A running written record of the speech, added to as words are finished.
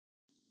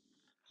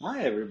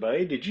Hi,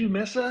 everybody. Did you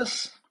miss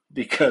us?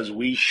 Because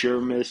we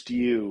sure missed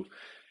you.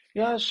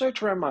 I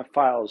searched around my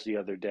files the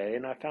other day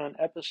and I found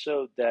an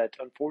episode that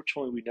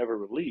unfortunately we never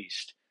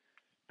released.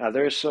 Now,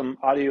 there's some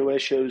audio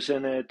issues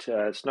in it.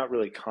 It's not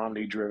really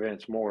comedy driven,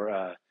 it's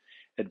more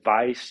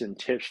advice and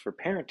tips for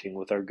parenting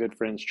with our good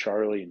friends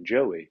Charlie and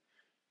Joey.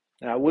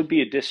 Now, it would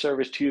be a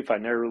disservice to you if I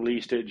never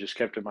released it, just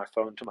kept it on my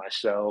phone to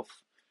myself.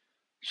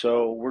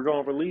 So, we're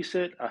going to release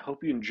it. I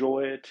hope you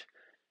enjoy it.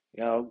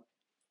 You know,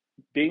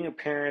 Being a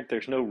parent,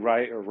 there's no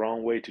right or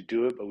wrong way to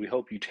do it, but we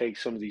hope you take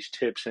some of these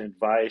tips and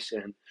advice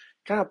and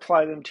kind of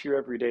apply them to your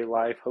everyday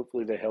life.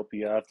 Hopefully, they help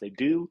you out. If they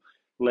do,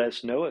 let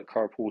us know at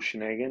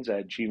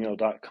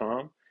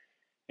carpoolshenanigans@gmail.com.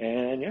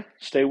 And yeah,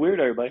 stay weird,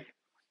 everybody.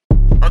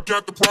 I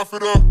got the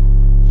profit up.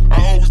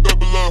 I always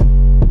double up.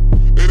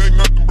 It ain't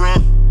nothing,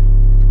 bruh.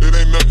 It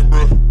ain't nothing,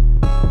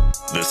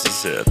 bruh. This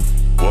is it.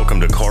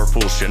 Welcome to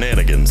Carpool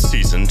Shenanigans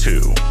Season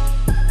 2.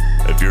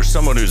 If you're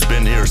someone who's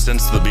been here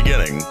since the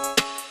beginning,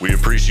 we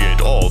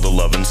appreciate all the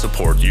love and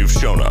support you've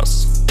shown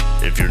us.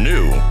 If you're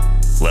new,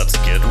 let's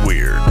get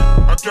weird.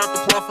 I got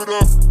the profit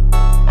up.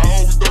 I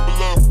always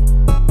double up.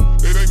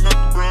 It ain't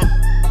nothing, bruh.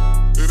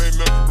 It ain't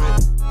nothing,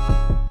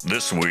 bruh.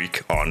 This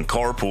week on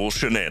Carpool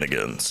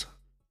Shenanigans.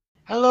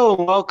 Hello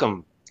and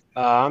welcome.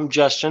 I'm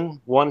Justin,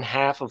 one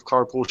half of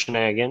Carpool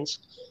Shenanigans.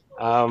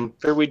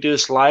 Here we do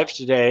this live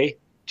today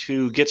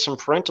to get some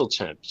parental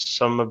tips.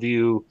 Some of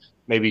you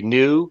may be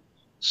new,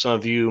 some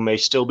of you may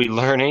still be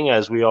learning,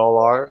 as we all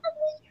are.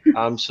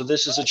 So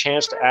this is a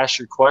chance to ask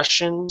your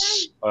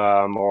questions,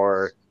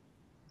 or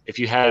if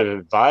you have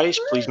advice,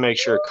 please make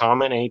sure to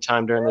comment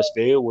anytime during this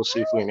video. We'll see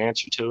if we can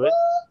answer to it.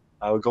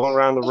 We're going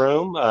around the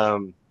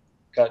room.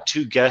 Got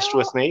two guests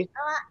with me.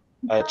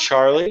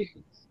 Charlie,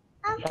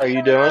 how are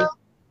you doing?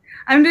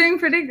 I'm doing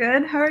pretty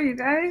good. How are you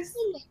guys?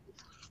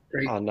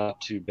 Great. Not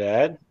too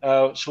bad.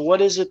 So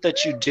what is it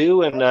that you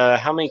do, and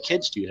how many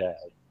kids do you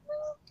have?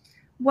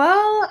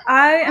 Well,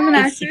 I am an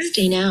actress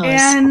 16 hours.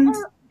 and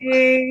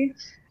a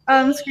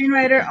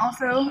screenwriter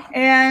also,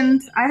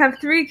 and I have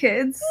 3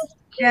 kids,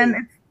 and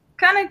it's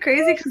kind of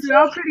crazy because they're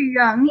all pretty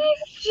young.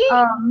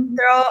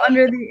 They're all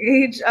under the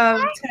age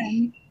of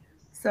 10,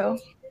 so.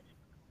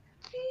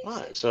 All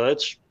right, so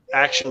it's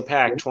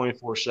action-packed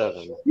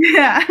 24/7.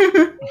 Yeah.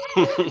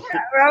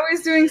 We're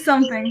always doing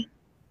something.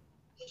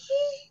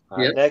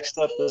 Next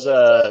up is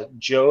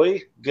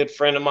Joey, good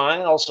friend of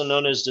mine, also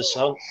known as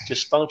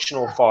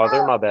Dysfunctional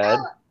Father. My bad.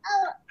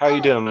 How are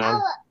you doing,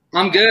 man?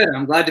 I'm good.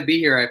 I'm glad to be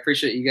here. I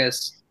appreciate you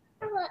guys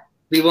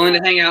be willing to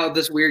hang out with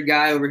this weird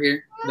guy over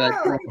here. But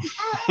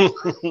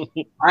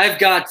I've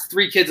got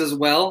 3 kids as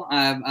well.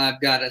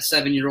 I've got a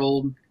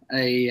 7-year-old,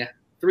 a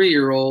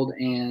 3-year-old,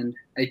 and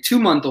a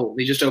 2-month-old.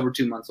 He's just over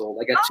 2 months old.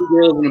 I got 2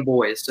 girls and a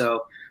boy.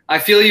 So I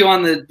feel you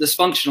on the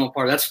dysfunctional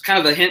part. That's kind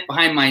of the hint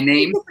behind my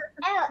name,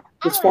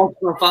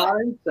 Dysfunctional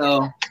Father.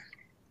 So,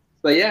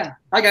 but yeah.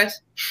 Hi,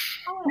 guys.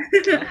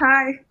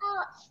 Hi.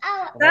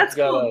 That's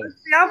cool. That's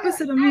the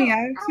opposite of me. I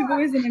have 2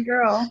 boys and a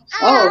girl.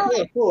 Oh,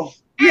 okay, cool.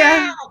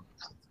 Yeah.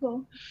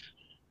 Cool.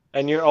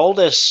 And your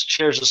oldest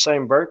shares the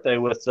same birthday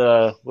with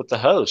the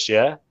host,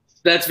 yeah?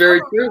 That's very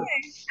true.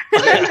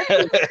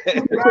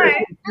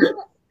 Right.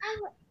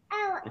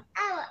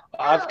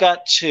 I've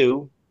got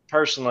 2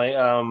 personally.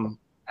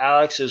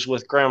 Alex is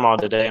with grandma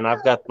today, and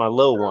I've got my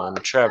little one,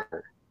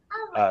 Trevor.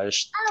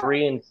 There's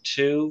 3 and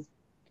 2.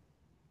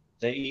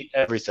 They eat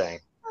everything.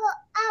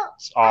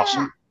 It's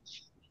awesome.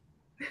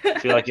 I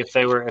feel like if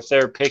they were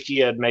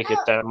picky, I'd make it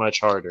that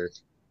much harder.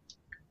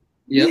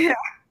 Yep. Yeah.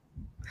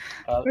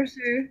 For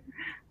sure.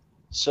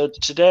 So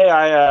today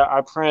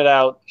I printed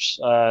out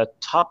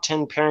top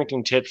 10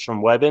 parenting tips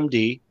from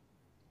WebMD.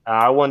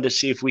 I wanted to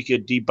see if we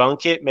could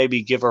debunk it,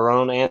 maybe give our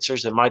own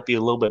answers that might be a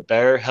little bit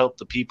better, help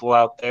the people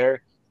out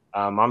there.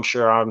 I'm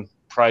sure I'm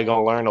probably going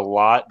to learn a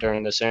lot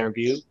during this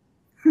interview.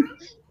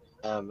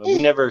 We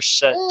never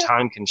set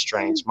time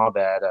constraints. My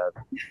bad.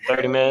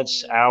 30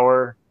 minutes,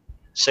 hour,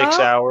 6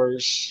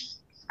 hours.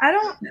 I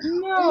don't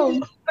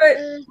know, but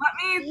let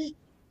me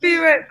be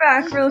right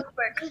back real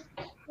quick.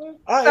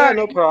 Oh, yeah,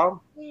 no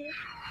problem.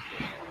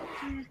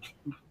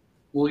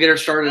 We'll get her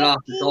started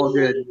off. It's all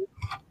good.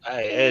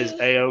 Hey, it's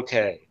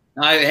A-okay.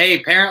 Hey,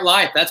 parent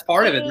life. That's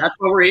part of it. That's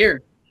why we're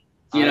here.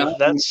 You know,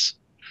 that's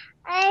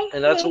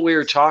what we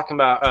were talking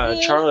about.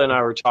 Charlie and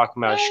I were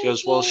talking about. She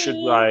goes, "Well,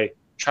 should I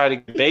try to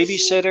get a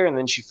babysitter?" And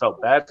then she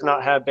felt bad for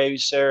not having a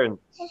babysitter, and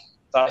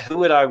thought, who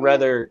would I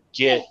rather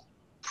get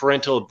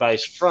parental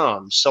advice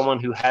from?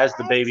 Someone who has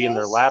the baby in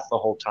their lap the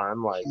whole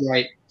time, like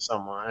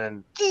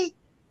someone,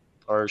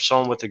 or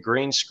someone with a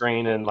green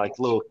screen and like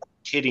little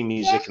kiddie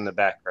music in the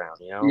background,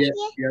 you know?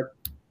 Yep.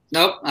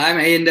 Nope. I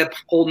may end up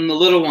holding the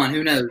little one.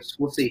 Who knows?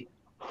 We'll see.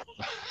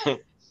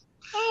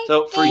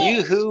 So for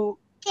you, who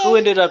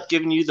ended up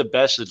giving you the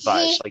best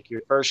advice? Like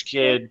your first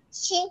kid,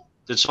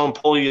 did someone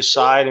pull you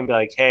aside and be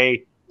like,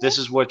 "Hey, this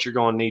is what you're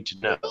going to need to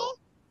know"?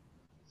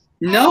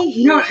 No,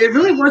 it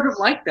really wasn't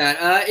like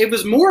that. It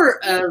was more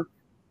of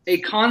a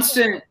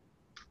constant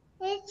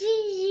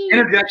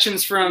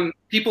interjections from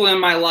people in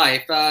my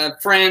life,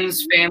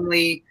 friends,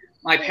 family,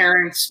 my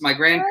parents, my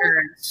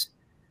grandparents.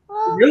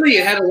 really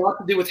it had a lot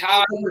to do with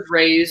how I was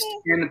raised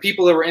and the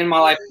people that were in my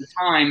life at the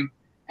time.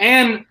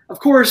 And of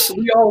course,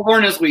 we all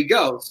learn as we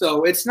go.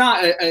 So it's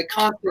not a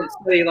constant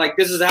say like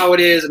this is how it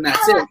is and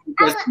that's it,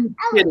 because each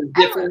kid is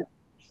different.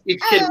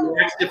 Each kid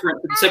reacts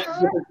different to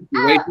different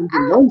situations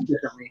and learns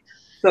differently.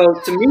 So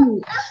to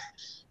me,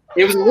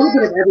 it was a little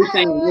bit of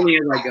everything learning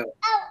as I go.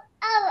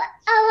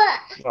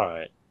 All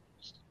right.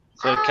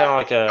 So kind of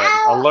like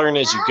a learn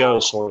as you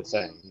go sort of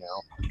thing, you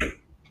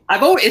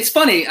know. It's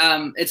funny.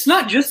 It's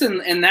not just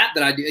in that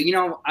I do. You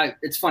know,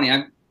 it's funny.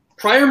 I'm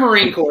prior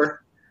Marine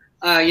Corps.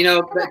 You know,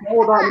 it's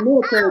all about the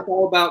military. It's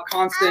all about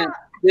constant.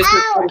 This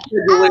is how the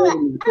schedule is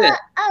and that's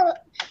it.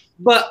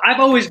 But I've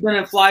always been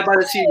a fly by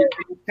the seat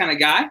kind of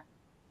guy.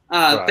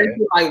 Right.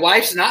 Thankfully, my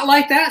wife's not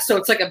like that, so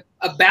it's like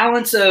a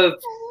balance of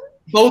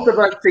both of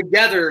us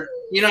together.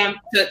 You know,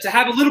 to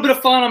have a little bit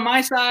of fun on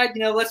my side.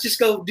 You know, let's just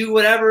go do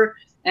whatever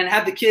and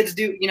have the kids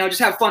do. You know, just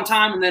have a fun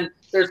time. And then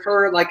there's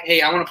her like,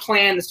 hey, I want to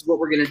plan. This is what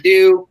we're gonna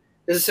do.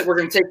 This is what we're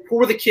gonna take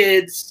for the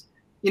kids.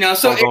 You know,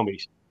 so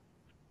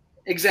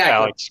exactly, yeah,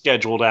 like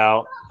scheduled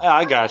out. Yeah,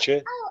 I got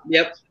you.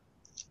 Yep.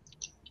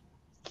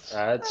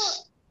 I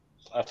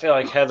feel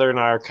like Heather and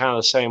I are kind of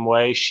the same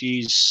way.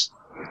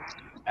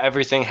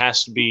 Everything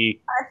has to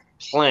be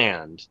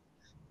planned.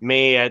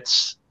 Me,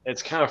 it's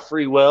kind of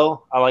free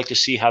will. I like to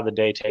see how the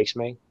day takes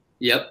me.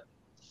 Yep.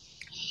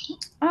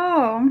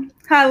 Oh,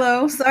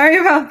 hello. Sorry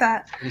about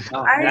that.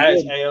 That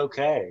is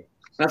A-okay.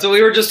 That's what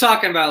we were just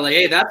talking about. Like,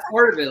 hey, that's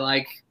part of it.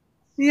 Like,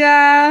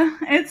 yeah,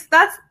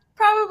 that's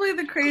probably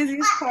the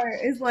craziest part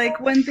is like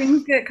when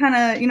things get kind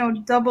of, you know,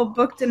 double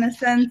booked in a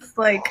sense.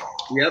 Like,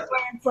 yep.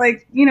 It's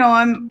like, you know,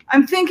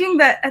 I'm thinking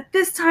that at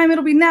this time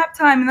it'll be nap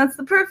time and that's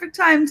the perfect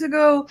time to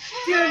go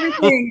do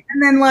everything.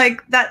 And then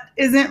like that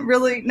isn't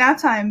really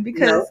nap time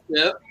because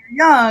you're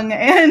young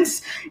and,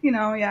 you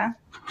know, yeah.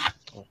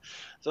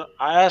 So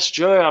I asked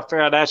Joey, I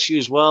figured I'd ask you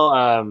as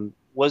well.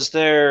 Was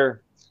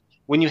there,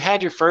 when you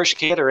had your first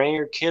kid or any of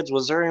your kids,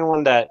 was there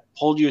anyone that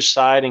pulled you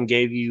aside and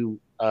gave you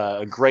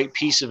a great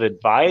piece of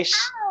advice?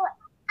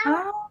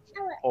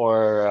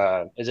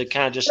 Or is it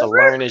kind of just a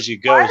learn as you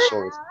go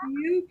sort of?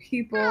 Few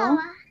people.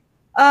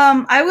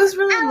 I was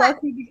really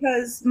lucky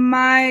because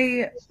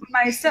my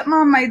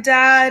stepmom, my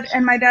dad,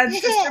 and my dad's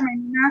sister, my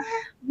Nina,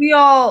 we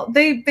all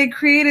they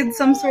created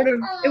some sort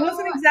of. It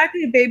wasn't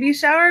exactly a baby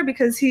shower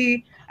because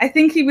I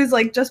think he was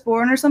like just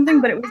born or something,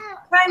 but it was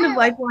kind of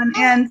like one.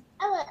 And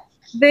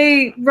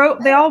they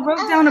all wrote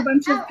down a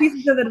bunch of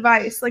pieces of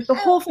advice, like the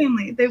whole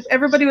family.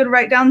 Everybody would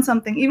write down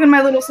something, even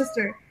my little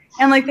sister.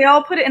 And like they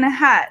all put it in a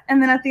hat.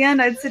 And then at the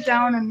end I'd sit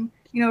down and,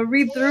 you know,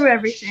 read through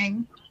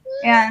everything.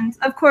 And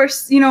of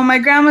course, you know, my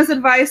grandma's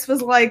advice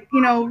was like,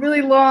 you know,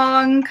 really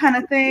long kind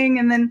of thing.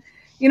 And then,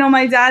 you know,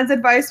 my dad's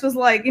advice was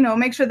like, you know,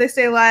 make sure they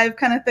stay alive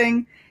kind of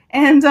thing.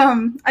 And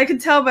I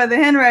could tell by the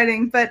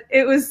handwriting, but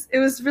it was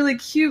really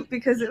cute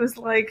because it was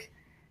like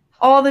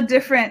all the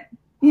different,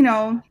 you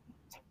know,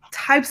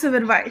 types of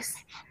advice.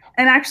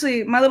 And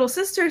actually my little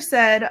sister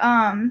said,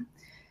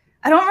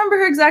 I don't remember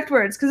her exact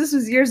words because this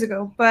was years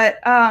ago, but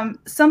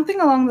something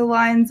along the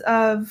lines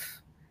of,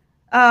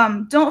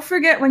 don't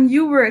forget when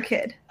you were a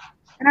kid.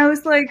 And I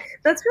was like,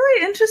 that's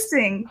really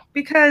interesting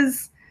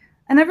because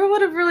I never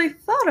would have really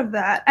thought of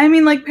that. I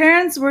mean, like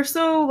parents were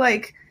so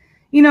like,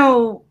 you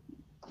know,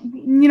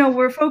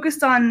 we're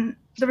focused on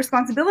the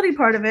responsibility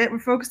part of it. We're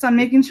focused on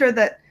making sure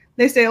that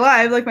they stay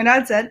alive, like my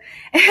dad said,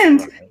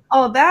 and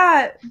all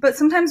that. But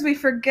sometimes we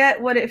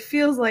forget what it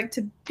feels like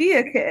to be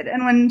a kid.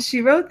 And when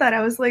she wrote that,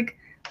 I was like,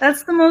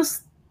 that's the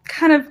most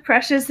kind of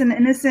precious and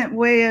innocent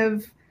way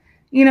of,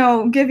 you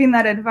know, giving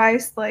that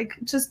advice. Like,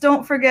 just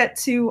don't forget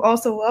to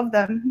also love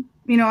them,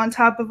 you know, on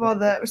top of all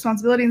the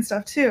responsibility and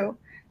stuff too.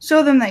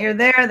 Show them that you're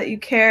there, that you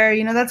care.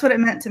 You know, that's what it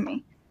meant to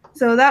me.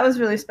 So that was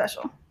really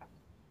special.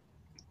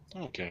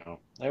 Okay.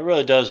 It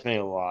really does mean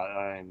a lot.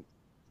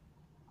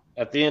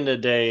 At the end of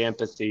the day,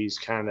 empathy is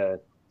kind of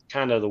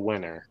the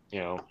winner, you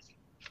know.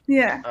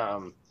 Yeah.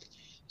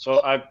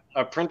 So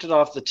I printed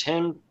off the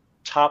 10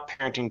 top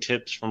parenting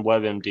tips from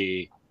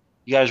WebMD.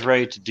 You guys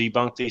ready to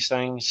debunk these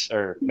things,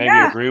 or maybe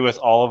agree with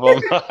all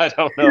of them? I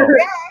don't know.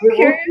 I'm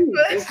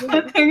curious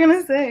what they're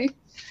gonna say.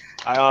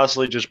 I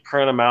honestly just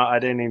print them out. I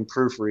didn't even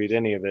proofread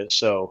any of it,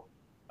 so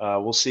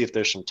we'll see if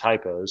there's some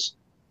typos.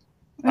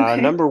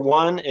 Okay. Number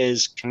 1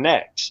 is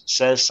connect.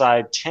 Set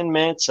aside 10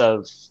 minutes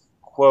of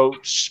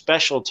quote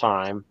special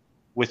time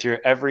with you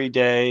every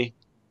day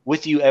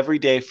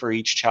for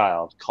each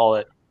child. Call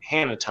it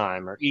Hannah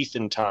time or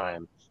Ethan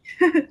time,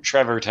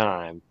 Trevor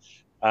time,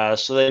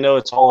 so they know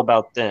it's all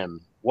about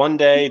them. One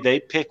day they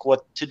pick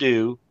what to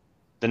do,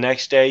 the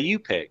next day you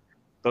pick,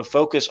 but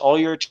focus all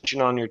your attention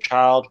on your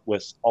child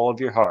with all of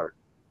your heart.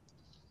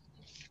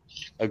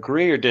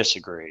 Agree or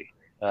disagree?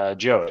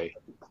 Joey?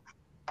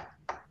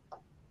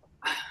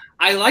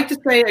 I like to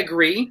say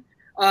agree.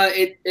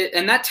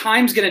 And that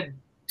time's going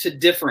to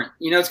different.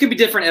 You know, it's going to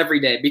be different every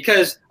day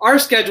because our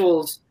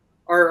schedules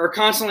are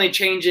constantly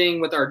changing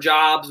with our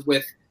jobs,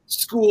 with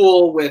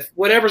school, with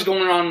whatever's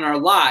going on in our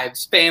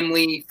lives,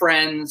 family,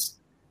 friends.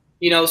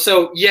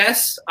 So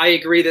yes, I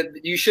agree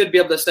that you should be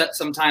able to set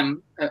some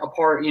time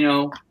apart,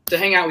 to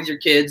hang out with your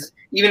kids,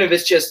 even if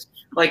it's just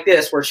like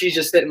this, where she's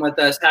just sitting with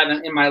us,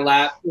 having in my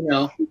lap, having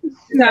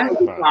a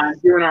good time,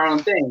 doing our own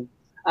thing.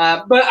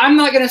 But I'm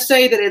not going to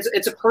say that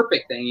it's a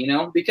perfect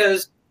thing,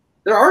 because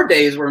there are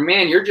days where,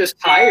 man, you're just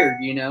tired,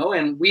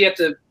 and we have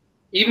to,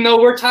 even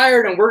though we're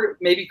tired and we're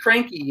maybe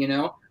cranky,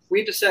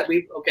 we have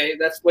to okay,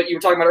 that's what you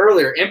were talking about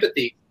earlier,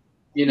 empathy,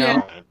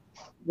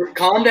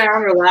 calm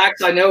down,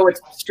 relax. I know it's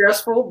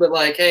stressful, but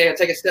like, hey, I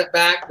take a step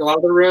back, go out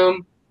of the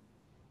room.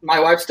 My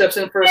wife steps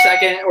in for a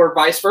second, or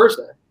vice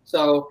versa.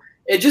 So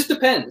it just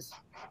depends.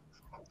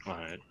 All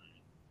right.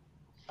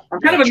 I'm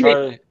kind of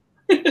Charlie.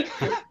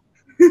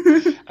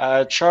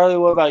 Charlie,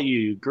 what about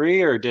you?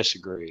 Agree or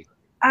disagree?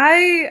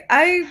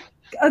 I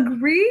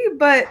agree,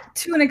 but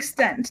to an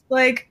extent.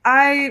 Like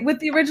with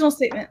the original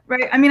statement,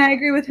 right? I mean, I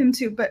agree with him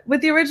too, but with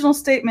the original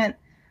statement,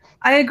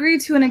 I agree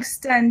to an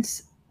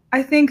extent.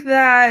 I think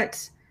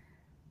that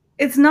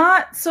it's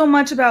not so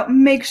much about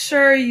make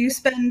sure you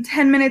spend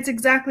 10 minutes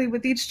exactly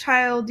with each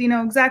child,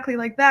 exactly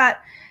like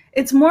that.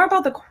 It's more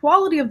about the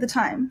quality of the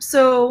time.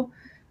 So,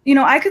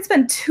 I could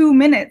spend 2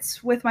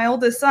 minutes with my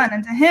oldest son,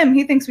 and to him,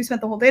 he thinks we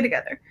spent the whole day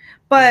together.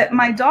 But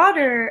my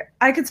daughter,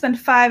 I could spend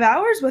 5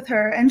 hours with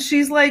her, and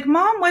she's like,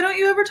 Mom, why don't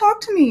you ever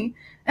talk to me?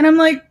 And I'm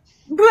like,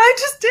 but I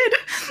just did.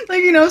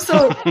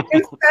 So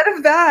instead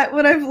of that,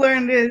 what I've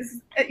learned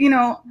is,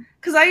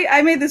 because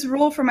I made this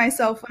rule for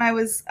myself when I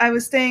was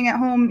staying at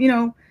home,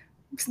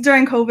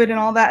 during COVID and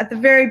all that, at the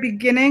very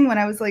beginning when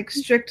I was like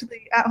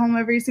strictly at home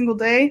every single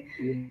day.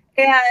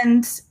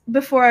 And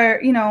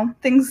before,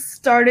 things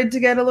started to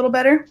get a little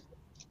better,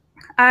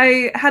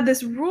 I had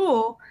this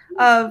rule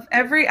of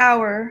every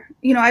hour,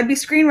 I'd be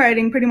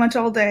screenwriting pretty much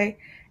all day.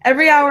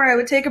 Every hour I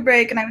would take a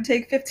break and I would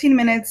take 15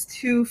 minutes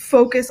to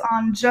focus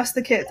on just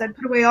the kids. I'd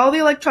put away all the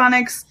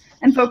electronics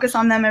and focus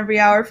on them every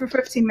hour for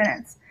 15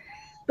 minutes.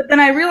 But then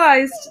I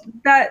realized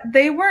that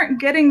they weren't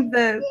getting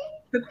the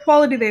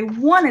quality they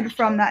wanted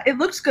from that. It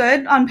looks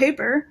good on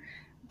paper,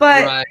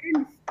 but I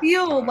didn't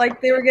feel like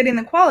they were getting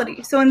the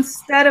quality. So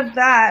instead of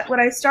that, what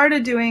I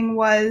started doing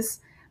was,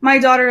 my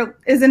daughter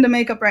is into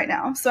makeup right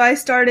now. So I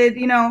started,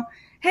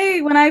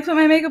 hey, when I put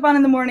my makeup on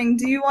in the morning,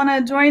 do you want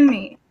to join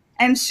me?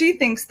 And she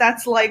thinks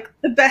that's like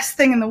the best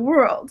thing in the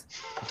world.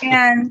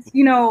 And,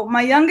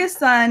 my youngest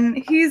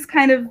son, he's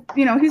kind of,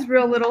 he's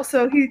real little.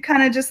 So he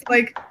kind of just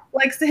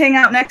likes to hang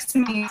out next to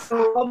me.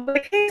 So I'll be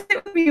like, hey,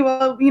 sit with me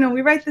while,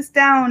 we write this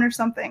down or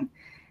something.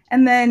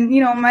 And then,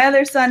 my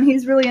other son,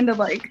 he's really into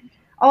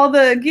all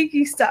the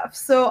geeky stuff.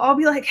 So I'll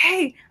be like,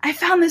 hey, I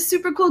found this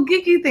super cool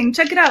geeky thing.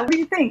 Check it out. What do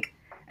you think?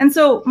 And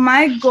so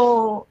my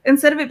goal,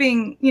 instead of it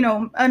being,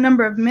 a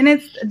number of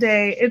minutes a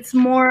day, it's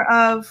more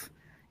of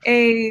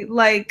a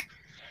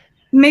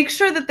make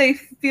sure that they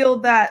feel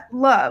that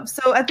love.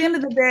 So at the end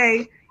of the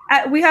day,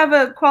 we have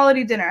a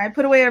quality dinner. I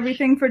put away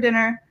everything for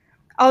dinner.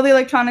 All the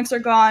electronics are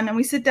gone, and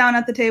we sit down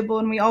at the table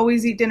and we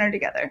always eat dinner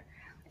together.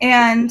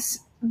 And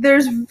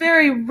there's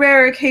very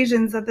rare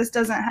occasions that this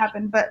doesn't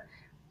happen, but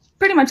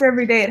pretty much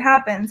every day it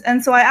happens.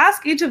 And so I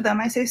ask each of them,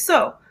 I say,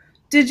 so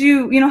did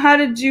you, how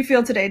did you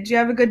feel today? Did you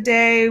have a good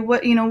day?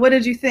 What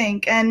did you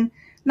think? And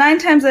 9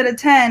 times out of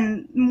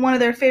 10, one of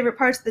their favorite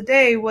parts of the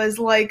day was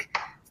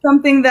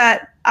something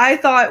that I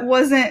thought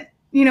wasn't,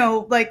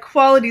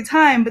 quality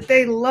time, but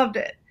they loved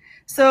it.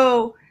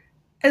 So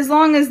as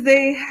long as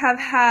they have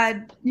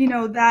had,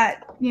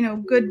 that,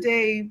 good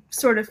day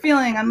sort of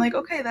feeling, I'm like,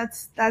 okay,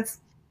 that's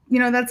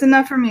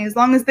enough for me. As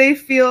long as they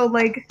feel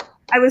like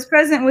I was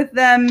present with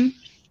them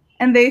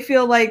and they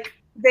feel like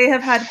they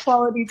have had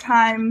quality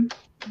time,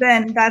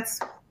 then that's,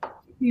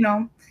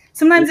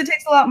 sometimes it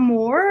takes a lot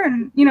more,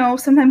 and,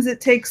 sometimes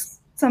it takes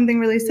something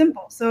really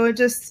simple. So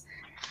it's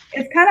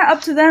kind of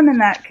up to them in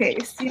that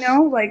case,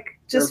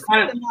 just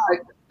I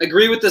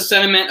agree with the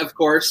sentiment, of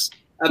course,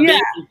 of being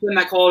in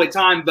that quality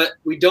time, but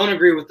we don't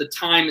agree with the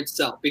time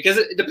itself, because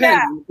it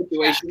depends on the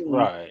situation. Yeah.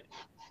 Right.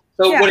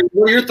 So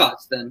what are your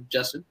thoughts then,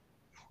 Justin?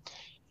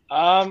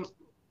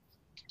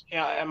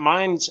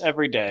 Mine's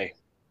every day.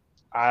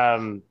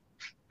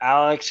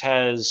 Alex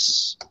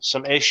has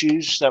some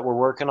issues that we're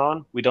working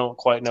on. We don't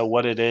quite know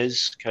what it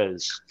is,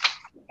 because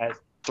at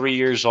 3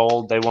 years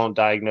old, they won't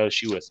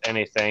diagnose you with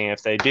anything.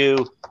 If they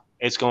do,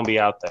 it's going to be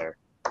out there.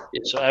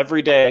 So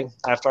every day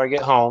after I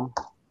get home,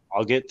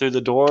 I'll get through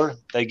the door.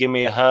 They give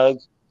me a hug.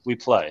 We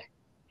play.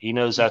 He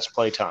knows that's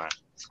playtime.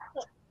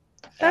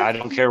 I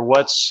don't care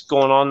what's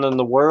going on in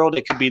the world.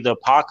 It could be the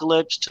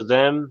apocalypse. To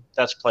them,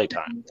 that's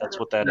playtime. That's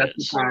what that's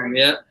is. Time,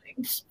 yeah.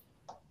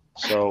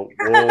 So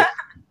we'll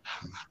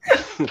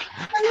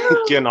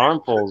getting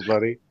armfuls,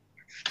 buddy.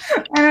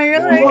 I know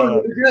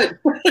you're good.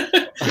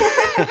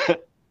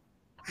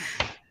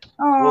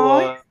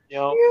 Oh,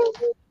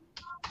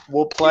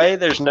 we'll play.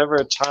 There's never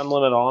a time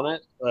limit on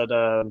it, but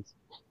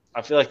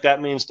I feel like that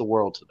means the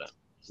world to them,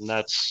 and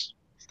that's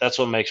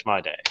what makes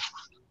my day.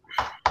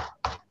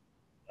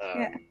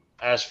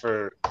 As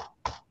for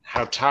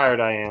how tired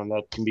I am,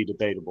 that can be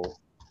debatable.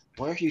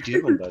 What are you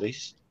doing,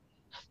 buddies?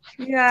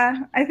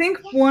 Yeah, I think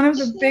one of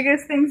the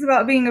biggest things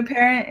about being a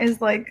parent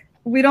is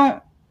we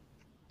don't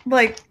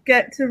like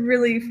get to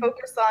really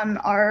focus on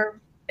our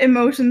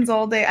emotions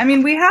all day. I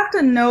mean, we have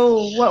to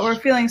know what we're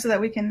feeling so that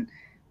we can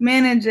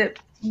manage it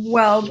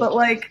well, but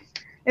like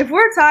if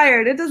we're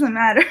tired, it doesn't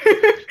matter.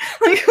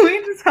 Like we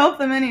just help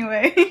them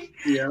anyway.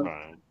 Yeah.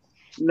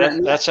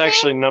 Right. That's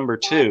actually number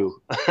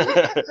 2.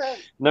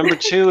 Number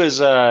 2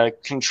 is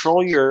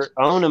control your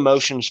own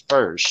emotions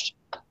first.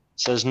 It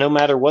says no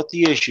matter what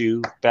the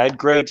issue, bad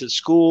grades at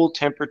school,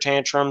 temper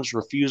tantrums,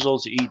 refusal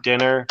to eat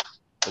dinner,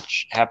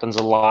 which happens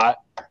a lot.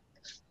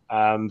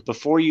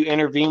 Before you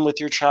intervene with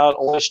your child,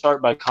 always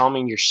start by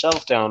calming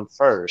yourself down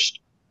first.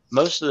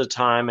 Most of the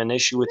time, an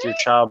issue with your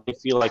child may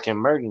feel like an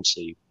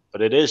emergency,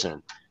 but it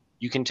isn't.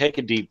 You can take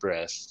a deep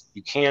breath.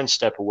 You can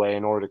step away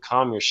in order to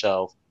calm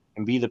yourself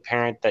and be the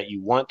parent that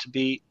you want to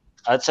be.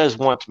 It says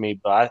want to be,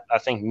 but I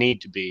think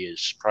need to be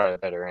is probably a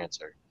better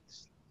answer.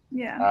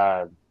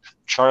 Yeah.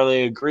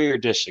 Charlie, agree or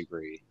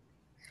disagree?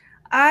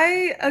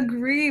 I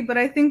agree, but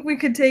I think we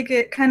could take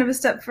it kind of a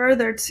step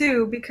further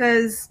too,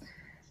 because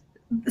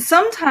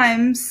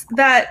sometimes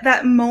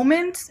that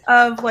moment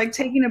of like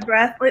taking a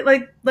breath,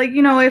 like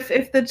you know,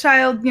 if the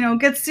child, you know,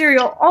 gets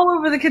cereal all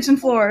over the kitchen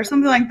floor or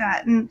something like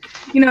that, and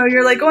you know,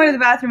 you're like going to the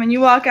bathroom and you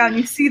walk out and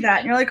you see that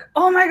and you're like,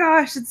 oh my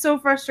gosh, it's so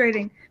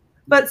frustrating.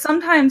 But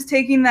sometimes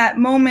taking that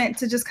moment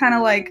to just kind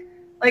of like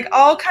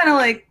I'll kind of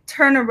like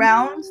turn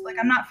around, like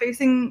I'm not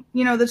facing,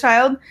 you know, the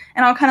child,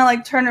 and I'll kind of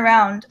like turn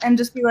around and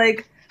just be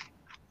like,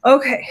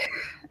 okay.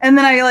 And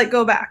then I like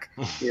go back.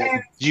 Yeah.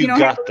 And, You know,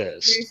 got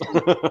this.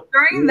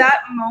 During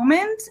that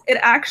moment, it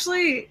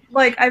actually,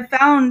 like I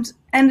found,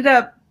 ended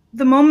up,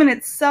 the moment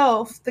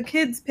itself, the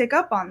kids pick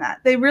up on that.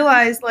 They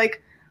realize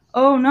like,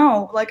 oh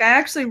no, like I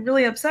actually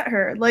really upset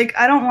her. Like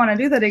I don't want to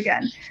do that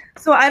again.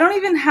 So I don't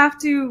even have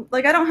to,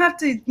 like I don't have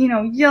to, you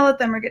know, yell at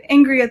them or get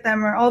angry at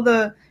them or all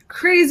the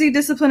crazy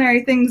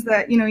disciplinary things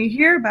that, you know, you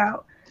hear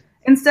about.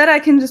 Instead, I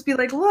can just be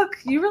like, look,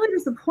 you really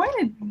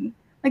disappointed me.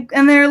 Like,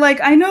 and they're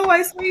like, I know,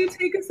 I saw you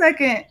take a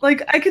second.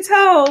 Like, I could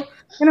tell.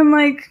 And I'm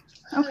like,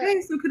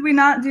 okay, so could we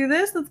not do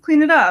this? Let's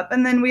clean it up.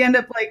 And then we end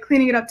up like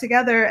cleaning it up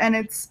together.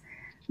 And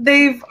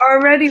they've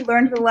already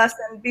learned the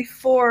lesson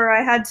before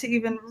I had to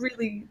even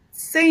really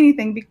say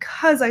anything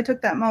because I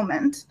took that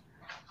moment.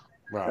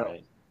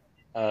 Right.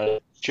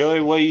 Joey,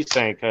 what do you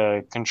think?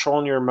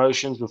 Controlling your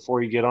emotions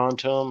before you get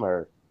onto them,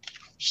 or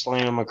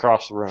slaying them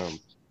across the room?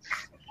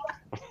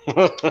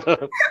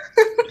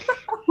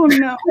 Oh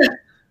no.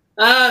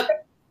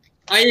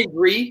 I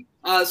agree.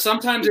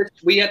 Sometimes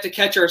we have to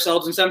catch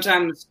ourselves, and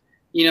sometimes,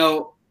 you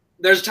know,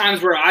 there's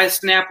times where I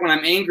snap when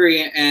I'm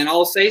angry, and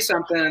I'll say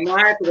something, and then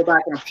I have to go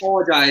back and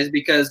apologize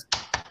because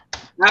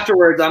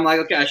afterwards I'm like,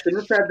 okay, I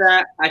shouldn't have said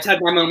that. I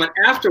had my moment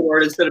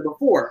afterward instead of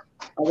before.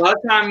 A lot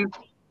of times,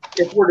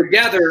 if we're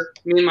together,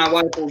 me and my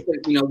wife will say,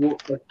 you know,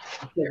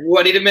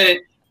 what? Need a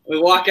minute. We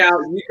walk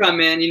out, you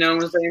come in, you know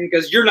what I'm saying?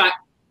 Because you're not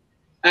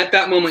at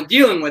that moment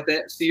dealing with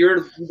it, so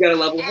you got a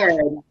level head.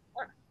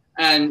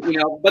 And, you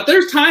know, but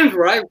there's times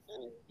where I'm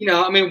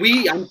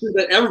sure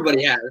that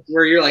everybody has,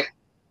 where you're like,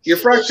 you're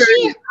frustrated,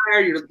 you're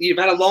tired, you've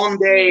had a long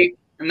day,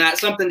 and that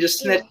something just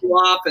snatched you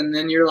off, and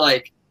then you're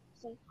like,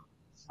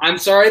 I'm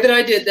sorry that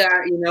I did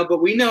that, you know,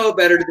 but we know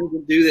better than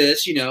to do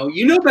this, you know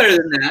better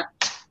than that,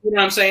 you know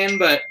what I'm saying?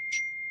 But,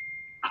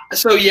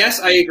 so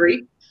yes, I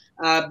agree,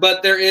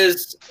 but there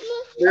is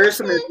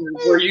some instances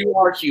where you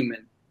are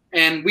human.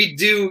 And we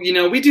do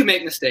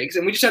make mistakes,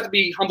 and we just have to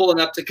be humble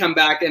enough to come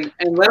back and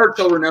let our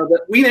children know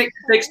that we make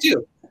mistakes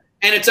too,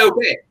 and it's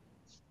okay.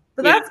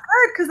 But that's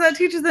good because that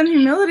teaches them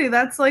humility.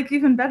 That's like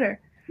even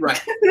better.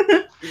 Right.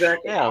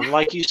 Exactly. Yeah,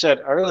 like you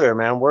said earlier,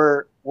 man,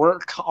 we're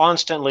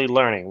constantly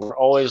learning. We're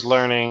always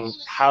learning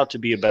how to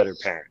be a better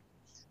parent.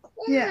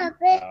 Yeah.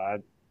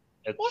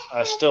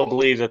 I still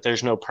believe that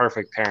there's no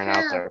perfect parent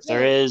out there. If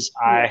there is,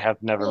 I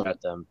have never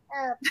met them.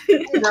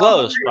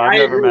 Close, but I've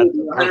never met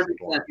the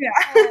perfect one.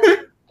 Yeah.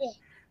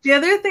 The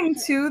other thing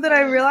too that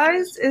I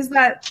realized is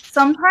that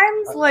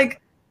sometimes like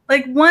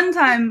one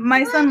time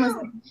my son was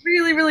like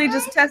really, really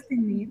just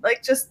testing me,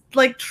 like just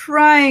like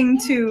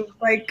trying to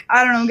like,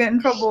 I don't know, get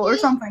in trouble or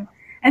something.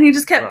 And he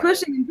just kept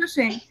pushing and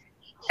pushing.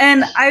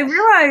 And I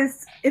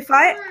realized if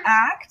I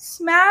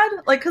act mad,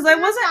 like, cause I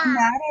wasn't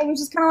mad, I was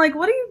just kind of like,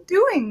 what are you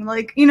doing?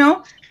 Like, you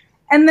know?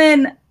 And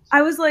then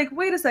I was like,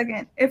 wait a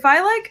second, if I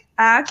like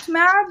act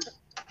mad,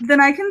 then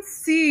I can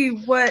see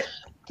what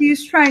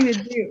he's trying to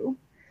do.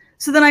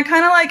 So then I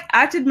kind of like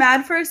acted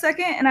mad for a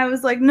second, and I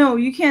was like, no,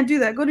 you can't do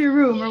that. Go to your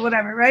room or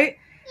whatever, right?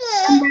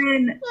 And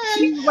then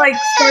he like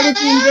started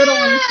being good all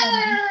of a sudden.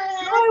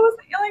 No, I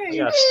wasn't yelling at you.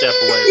 You gotta step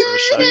away for a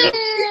second.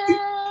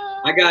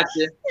 I got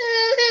you.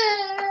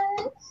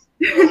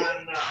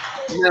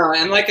 No,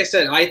 and like I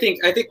said, I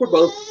think we're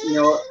both, you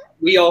know,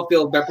 we all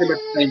feel pretty much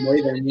the same way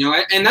then, you know,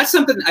 and that's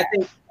something I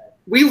think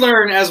we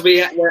learn as we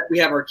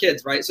have our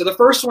kids, right? So the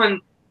first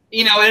one,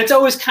 you know, and it's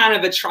always kind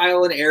of a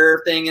trial and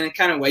error thing in a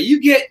kind of way. You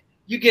get,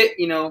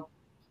 you know,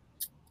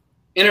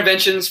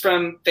 interventions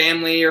from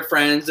family or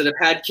friends that have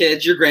had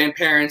kids, your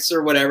grandparents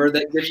or whatever,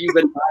 that give you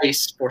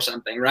advice for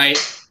something, right?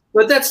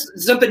 But that's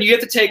something you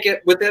have to take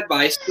it with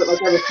advice. But like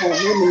I was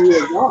telling him when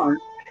you were gone,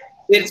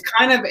 it's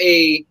kind of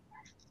a,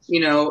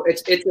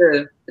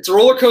 it's a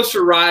roller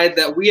coaster ride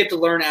that we have to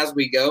learn as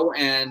we go,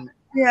 and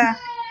Yeah.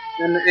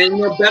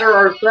 and better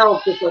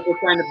ourselves just like we're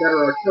trying to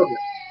better our children.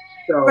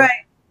 So, Right.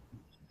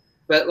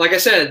 but like I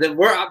said, that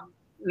we're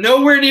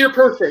nowhere near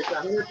perfect,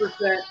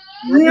 100%.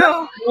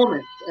 No.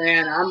 Moments,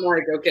 and I'm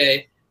like,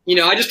 okay,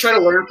 I just try to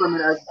learn from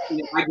it as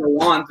I go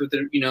on through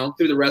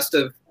the rest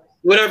of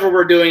whatever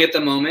we're doing at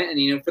the moment,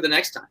 and for the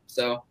next time.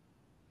 So.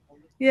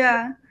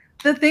 Yeah.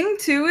 The thing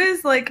too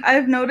is like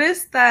I've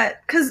noticed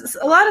that because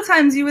a lot of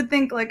times you would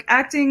think like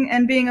acting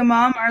and being a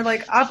mom are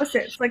like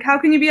opposites. Like how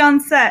can you be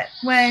on set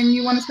when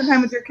you want to spend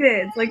time with your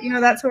kids? Like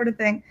that sort of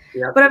thing.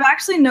 Yeah. But I've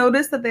actually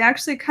noticed that they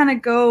actually kind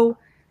of go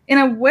in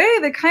a way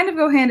they kind of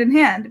go hand in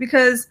hand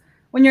because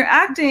when you're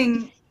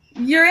acting,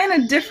 you're in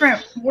a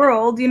different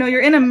world.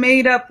 You're in a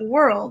made up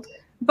world,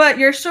 but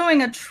you're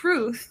showing a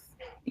truth.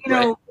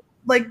 Right.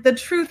 Like the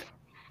truth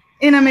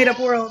in a made up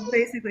world.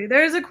 Basically,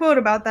 there's a quote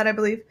about that, I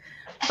believe.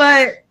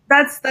 But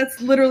that's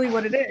literally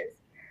what it is.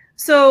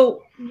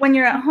 So when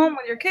you're at home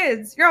with your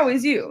kids, you're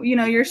always you.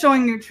 You're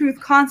showing your truth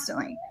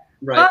constantly.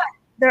 Right. But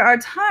there are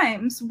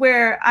times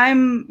where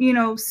I'm,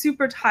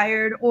 super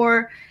tired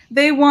or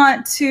they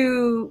want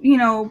to,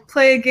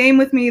 play a game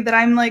with me that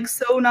I'm like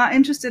so not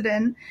interested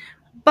in.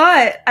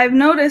 But I've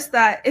noticed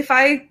that if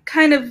I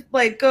kind of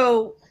like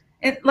go,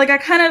 like I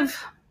kind of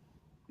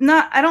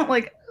I don't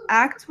like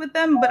act with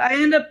them, but I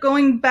end up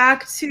going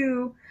back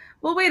to,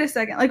 well, wait a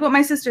second, like what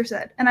my sister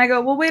said. And I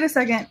go, well, wait a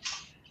second,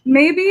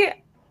 maybe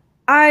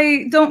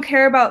I don't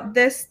care about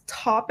this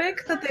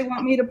topic that they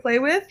want me to play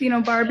with,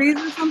 Barbies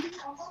or something,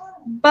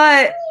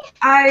 but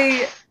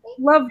I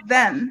love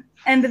them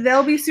and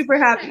they'll be super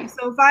happy.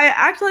 So if I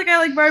act like I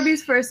like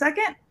Barbies for a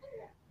second,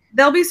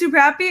 they'll be super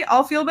happy,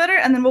 I'll feel better,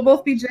 and then we'll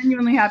both be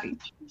genuinely happy.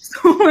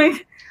 So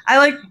like I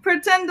like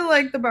pretend to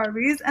like the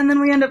Barbies and then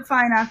we end up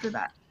fine after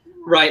that.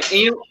 Right.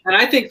 And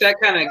I think that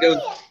kind of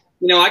goes,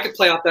 I could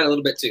play off that a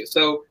little bit too.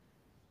 So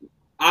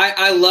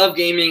I love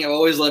gaming. I've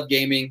always loved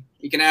gaming.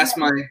 You can ask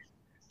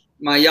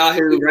my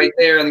Yahoo right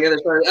there on the other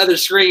side of the other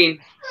screen.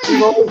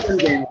 We've always been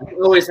gaming. We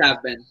always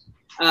have been.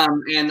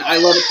 And I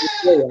love it to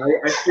this day.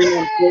 I stream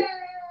on Twitch,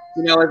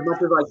 as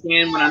much as I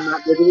can when I'm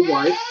not with the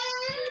wife.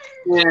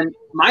 And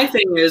my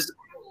thing is,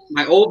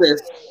 my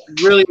oldest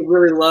really,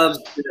 really loves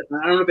it.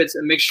 I don't know if it's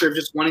a mixture of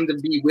just wanting to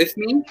be with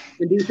me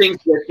and do things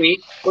with me,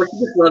 or she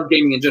just loves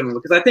gaming in general,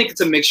 because I think it's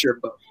a mixture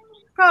of both.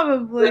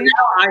 Probably. So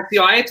now I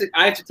feel I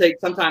have to take,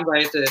 sometimes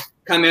I have to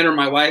come in, or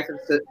my wife has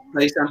to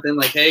say something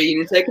like, hey, you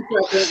need to take a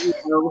second,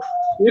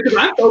 because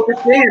I'm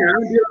focused in,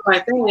 I'm doing my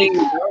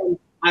thing,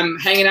 I'm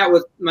hanging out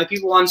with my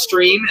people on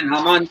stream, and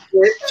I'm on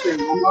Twitch,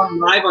 and I'm on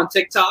live on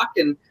TikTok,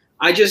 and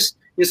I just,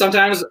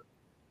 sometimes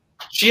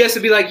she has to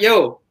be like,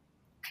 yo,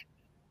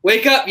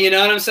 wake up, you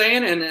know what I'm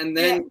saying? And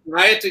then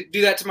I have to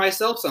do that to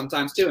myself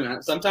sometimes too.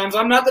 And sometimes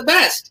I'm not the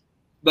best,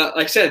 but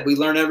like I said, we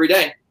learn every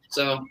day.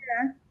 So,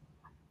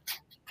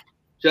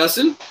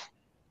 Justin?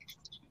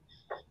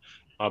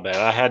 My bad.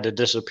 I had to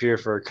disappear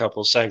for a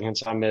couple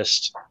seconds. I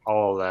missed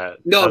all of that.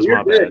 No, That's you're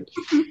my good.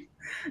 bad.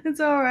 It's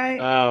all right.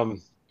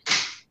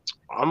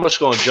 I'm just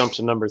going to jump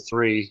to number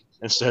 3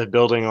 instead of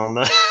building on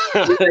that.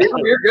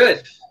 You're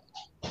good.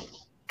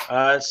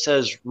 It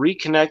says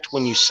reconnect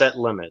when you set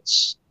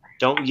limits.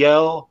 Don't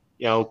yell.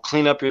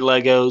 Clean up your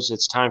Legos.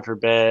 It's time for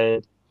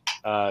bed.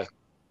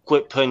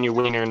 Quit putting your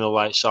wiener in the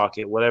light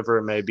socket, whatever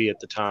it may be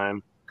at the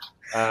time.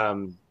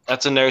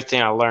 That's another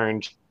thing I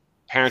learned.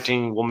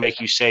 Parenting will make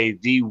you say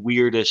the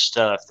weirdest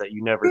stuff that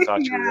you never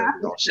thought you were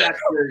going to say. That's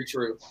very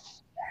true.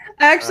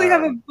 I actually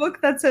have a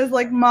book that says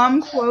like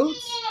mom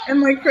quotes,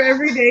 and like for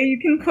every day you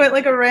can put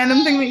like a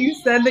random thing that you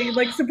said that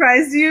like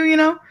surprised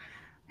you,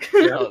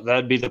 Oh,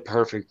 that'd be the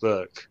perfect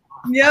book.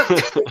 Yep.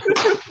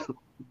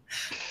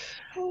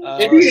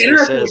 It'd be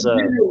interesting It says,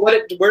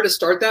 where to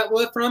start that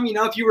from.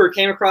 If you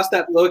came across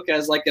that book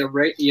as like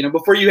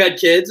before you had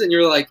kids, and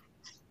you're like,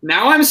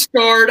 now I'm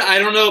scarred. I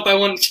don't know if I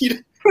want to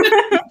eat.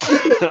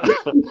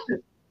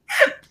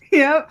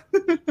 Yep.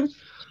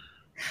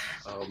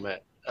 Oh man.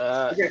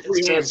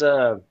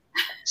 It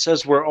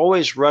says we're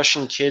always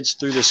rushing kids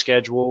through the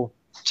schedule.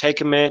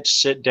 Take a minute to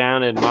sit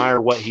down and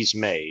admire what he's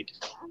made.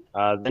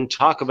 Then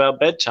talk about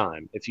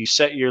bedtime. If you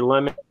set your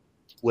limit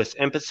with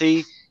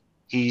empathy,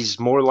 he's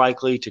more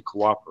likely to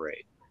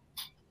cooperate.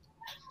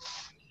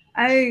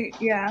 I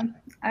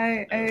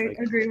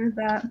agree with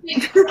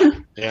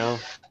that. Yeah.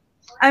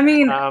 I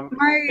mean,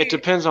 it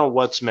depends on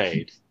what's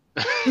made.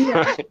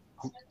 Yeah.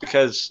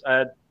 Because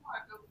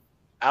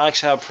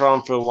Alex had a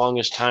problem for the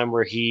longest time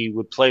where he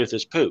would play with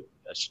his poop.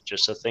 That's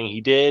just a thing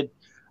he did.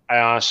 I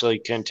honestly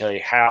couldn't tell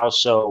you how.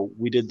 So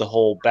we did the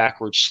whole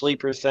backward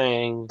sleeper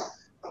thing.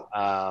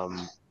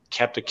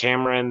 Kept a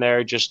camera in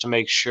there just to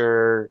make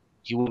sure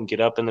he wouldn't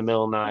get up in the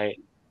middle of the night.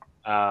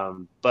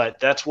 But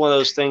that's one of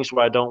those things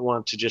where I don't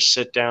want to just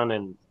sit down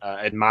and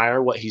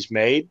admire what he's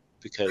made,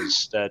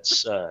 because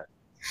that's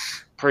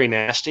pretty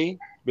nasty,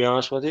 to be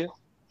honest with you.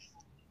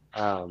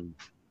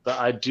 But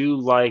I do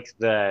like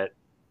that.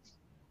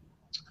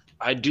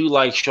 I do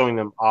like showing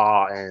them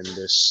awe and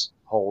this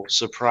whole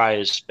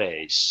surprise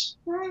face.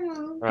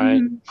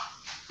 right?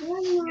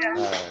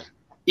 Yeah.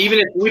 Even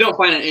if we don't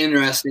find it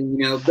interesting,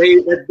 they're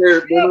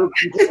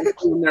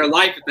in their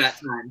life at that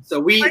time. So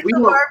we Like the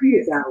don't see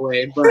Barbies. it that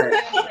way, but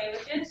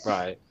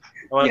Right.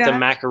 Like the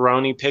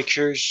macaroni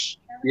pictures.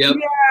 yep.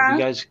 You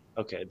guys,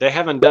 okay? They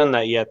haven't done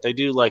that yet. They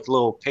do like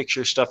little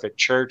picture stuff at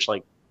church,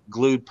 like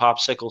glued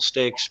popsicle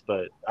sticks,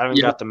 but I haven't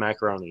got the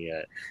macaroni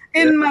yet.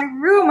 In my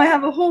room, I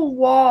have a whole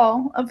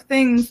wall of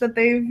things that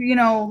they've,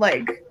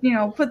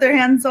 put their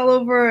hands all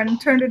over and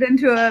turned it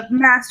into a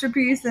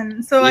masterpiece.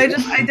 And so I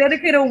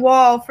dedicate a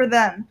wall for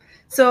them.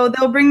 So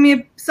they'll bring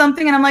me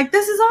something and I'm like,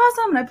 this is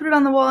awesome. And I put it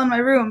on the wall in my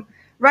room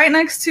right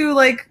next to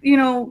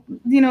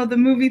the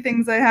movie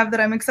things I have that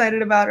I'm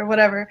excited about or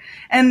whatever.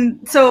 And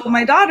so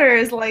my daughter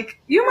is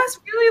like, you must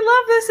really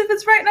love this if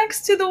it's right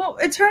next to the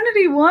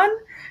Eternity one.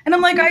 And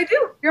I'm like, I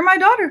do. You're my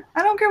daughter.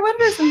 I don't care what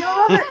it is. I'm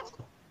gonna love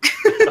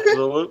it.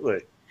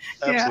 Absolutely.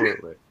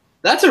 Absolutely.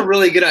 That's a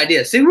really good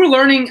idea. See, we're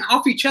learning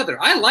off each other.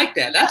 I like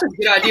that. That's a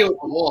good idea with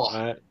the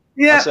wall.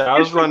 Yeah. I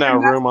was running out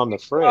of room on the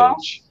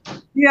fridge.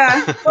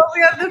 Yeah. Well,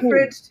 we have the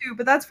fridge too,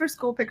 but that's for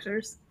school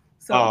pictures.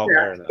 So.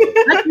 Fair enough.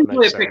 That's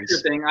usually a picture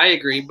thing. I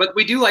agree. But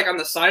we do like on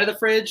the side of the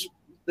fridge,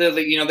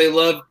 they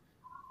love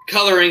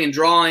coloring and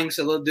drawing,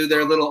 so they'll do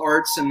their little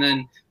arts, and then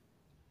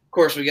of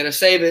course we got to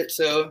save it.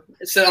 So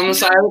it's on the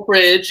side of the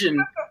fridge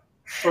and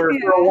for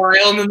a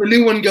while, and then the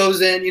new one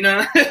goes in,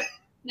 I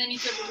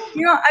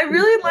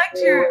really liked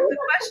the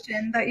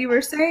question that you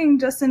were saying,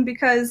 Justin,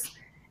 because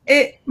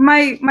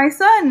my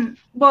son,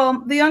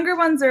 well, the younger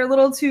ones are a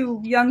little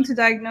too young to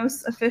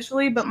diagnose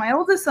officially, but my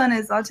oldest son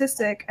is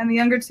autistic and the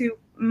younger two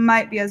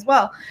might be as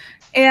well.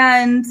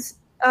 And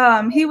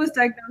he was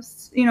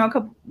diagnosed,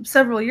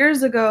 several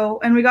years ago,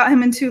 and we got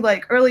him into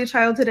like early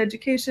childhood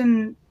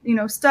education,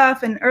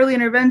 stuff and early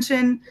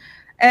intervention.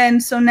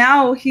 And so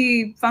now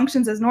he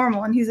functions as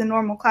normal and he's in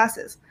normal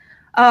classes.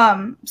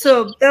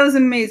 So that was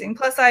amazing.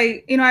 Plus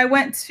I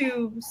went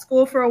to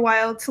school for a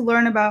while to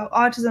learn about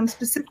autism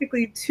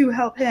specifically to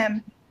help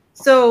him.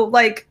 So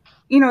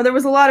there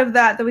was a lot of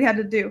that we had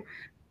to do.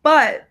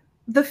 But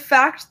the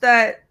fact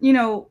that,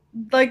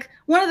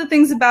 one of the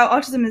things about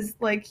autism is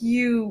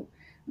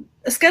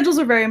schedules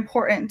are very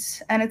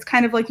important, and it's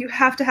kind of like you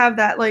have to have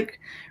that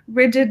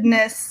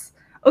rigidness.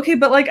 Okay,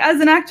 but as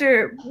an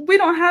actor, we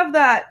don't have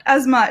that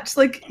as much.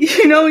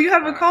 You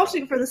have a call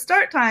sheet for the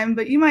start time,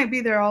 but you might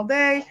be there all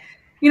day.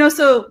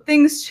 So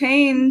things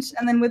change,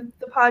 and then with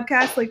the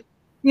podcast,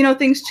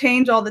 things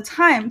change all the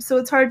time. So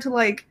it's hard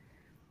to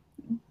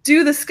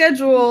do the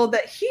schedule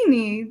that he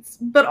needs,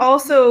 but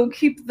also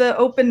keep the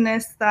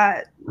openness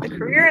that the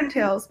career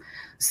entails.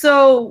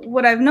 So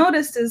what I've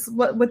noticed is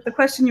with the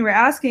question you were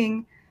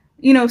asking,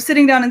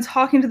 sitting down and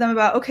talking to them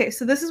about, okay,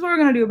 so this is what we're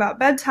going to do about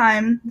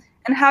bedtime,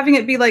 and having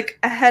it be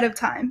ahead of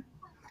time.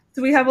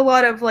 So we have a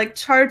lot of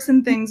charts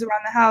and things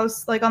around the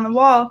house, on the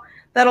wall,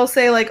 that'll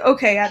say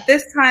okay, at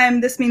this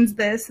time this means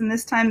this, and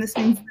this time this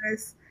means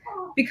this,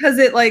 because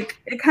it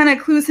kind of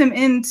clues him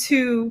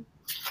into,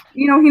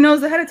 he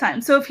knows ahead of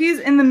time. So if he's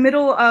in the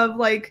middle of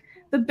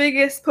the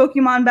biggest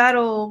Pokemon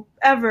battle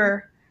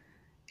ever,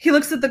 he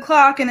looks at the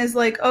clock and is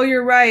like, oh,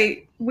 you're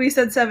right, we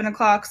said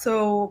 7:00,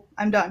 so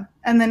I'm done.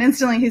 And then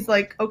instantly he's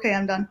like, okay,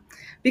 I'm done,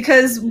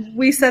 because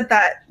we said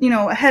that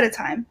ahead of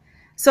time.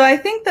 So I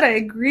think that I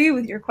agree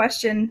with your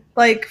question,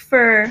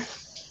 for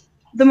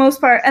the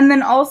most part. And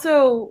then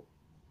also,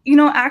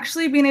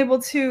 actually being able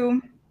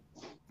to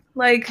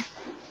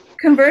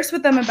converse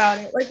with them about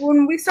it.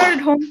 When we started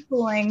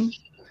homeschooling,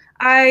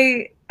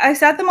 I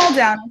sat them all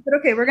down. I said,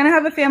 okay, we're going to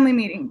have a family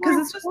meeting,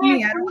 because it's just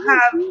me. I don't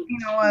have,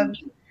 a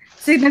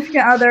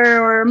significant other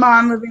or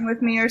mom living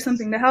with me or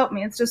something to help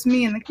me. It's just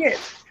me and the kids.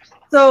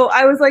 So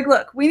I was like,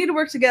 look, we need to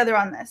work together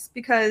on this,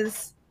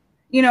 because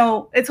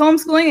it's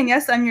homeschooling, and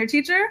yes, I'm your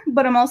teacher,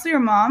 but I'm also your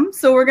mom.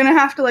 So we're going to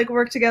have to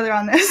work together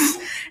on this.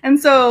 And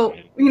so,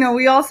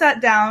 we all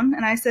sat down,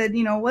 and I said,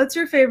 what's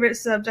your favorite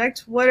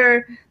subject? What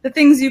are the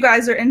things you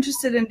guys are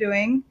interested in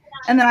doing?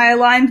 And then I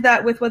aligned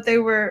that with what they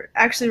were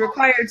actually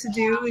required to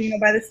do,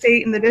 by the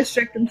state and the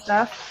district and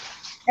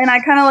stuff. And I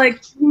kind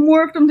of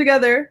morphed them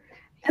together.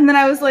 And then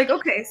I was like,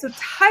 okay, so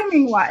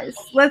timing wise,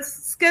 let's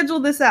schedule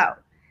this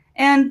out.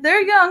 And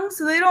they're young,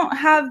 so they don't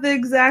have the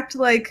exact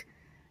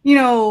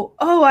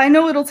oh, I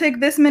know it'll take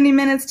this many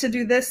minutes to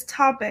do this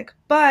topic,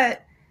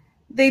 but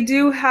they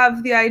do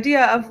have the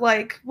idea of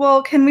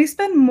well, can we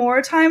spend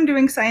more time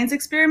doing science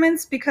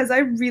experiments, because I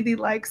really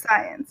like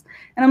science.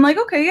 And I'm like,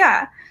 okay,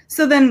 yeah.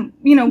 So then,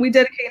 we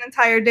dedicate an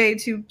entire day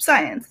to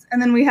science, and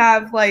then we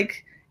have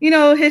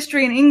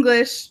history and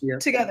English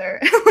together,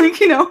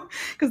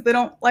 because they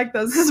don't like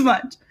those as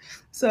much.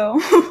 So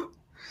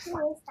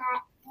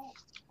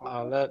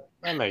that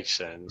makes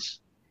sense.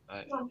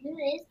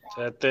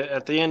 At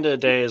the end of the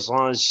day, as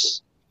long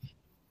as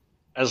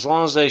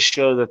they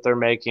show that they're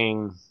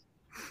making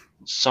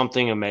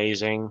something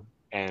amazing,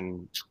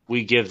 and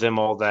we give them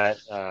all that,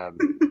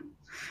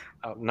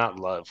 not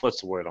love.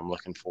 What's the word I'm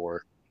looking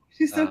for?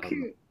 She's so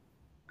cute.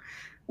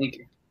 Thank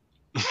you.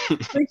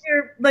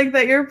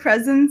 That your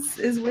presence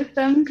is with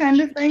them, kind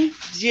of thing.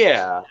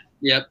 Yeah,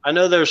 Yep. I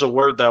know there's a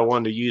word that I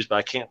wanted to use, but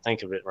I can't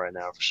think of it right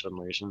now for some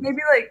reason.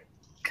 Maybe like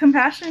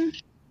compassion.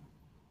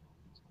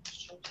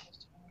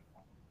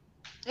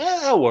 Yeah,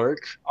 that'll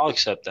work. I'll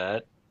accept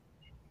that.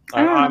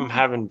 I don't I'm know.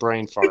 having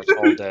brain farts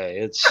all day.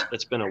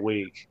 It's been a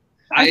week.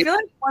 I feel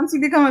like once you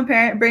become a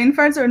parent, brain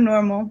farts are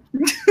normal.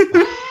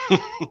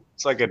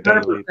 It's like a daily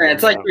 100%.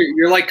 It's like thing.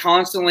 you're like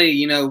constantly,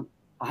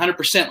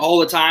 100% all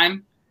the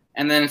time,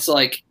 and then it's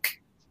like,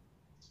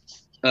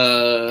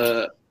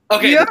 okay,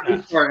 Yep.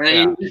 and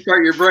then you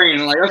start your brain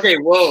and like, okay,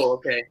 whoa,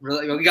 okay,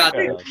 we got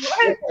this.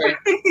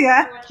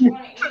 Yeah.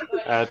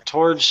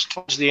 Towards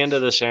the end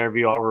of this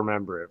interview, I'll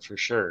remember it for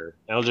sure.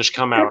 It'll just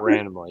come out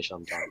randomly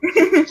sometime.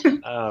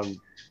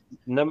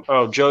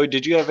 Joey,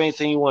 did you have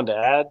anything you wanted to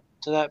add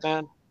to that,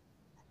 man?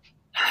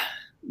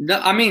 No,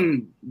 I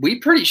mean, you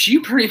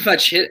pretty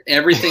much hit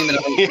everything that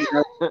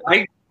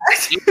I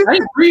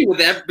agree with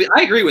that.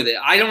 I agree with it.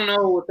 I don't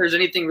know if there's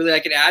anything really I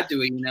could add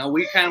to it.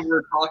 We kind of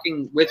were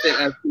talking with it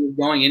as we were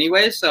going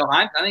anyway, so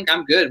I think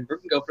I'm good. We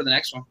can go for the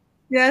next one.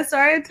 Yeah,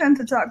 sorry, I tend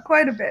to talk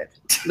quite a bit.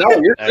 No,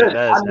 you're good.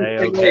 That's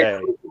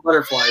okay.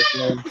 Butterflies.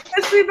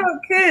 Especially about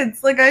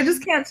kids. Like, I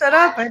just can't shut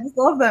up. I just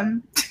love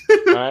them.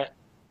 Right.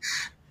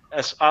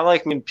 I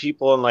like meeting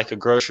people in like a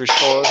grocery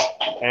store,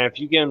 and if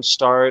you get them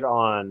started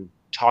on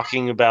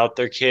talking about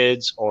their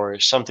kids or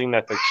something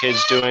that their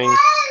kid's doing,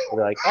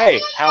 they're like,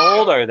 "Hey, how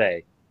old are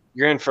they?"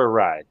 You're in for a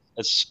ride.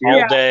 It's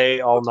all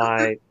day, all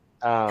night.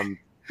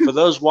 For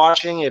those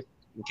watching, in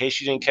case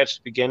you didn't catch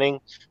the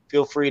beginning,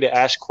 feel free to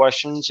ask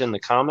questions in the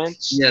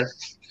comments.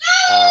 Yes.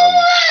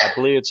 I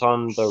believe it's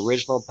on the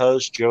original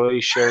post.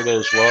 Joey shared it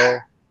as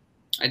well.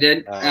 I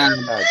did.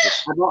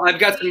 I've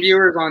got some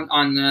viewers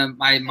on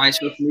my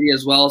social media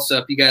as well. So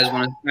if you guys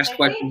want to ask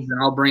questions, then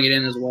I'll bring it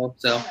in as well.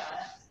 So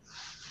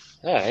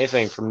yeah,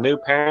 anything from new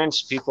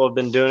parents, people have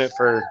been doing it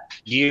for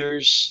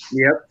years.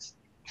 Yep.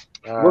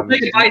 We'll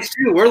take advice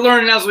too. We're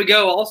learning as we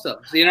go,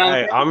 also. So,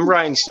 I'm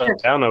writing stuff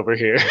down over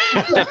here.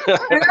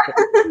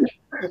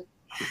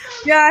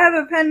 Yeah, I have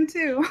a pen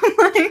too.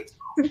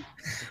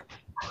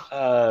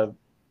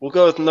 We'll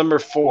go with number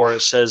 4.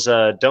 It says,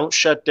 "Don't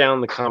shut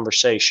down the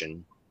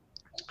conversation."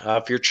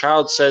 If your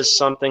child says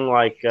something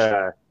like,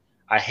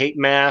 "I hate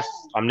math,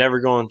 I'm never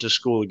going to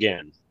school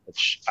again,"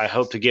 which I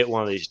hope to get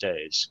one of these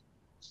days,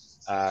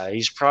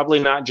 he's probably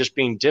not just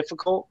being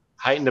difficult.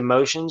 Heightened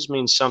emotions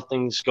means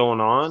something's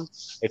going on.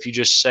 If you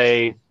just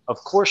say, "Of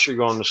course you're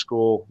going to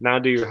school, now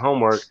do your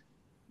homework,"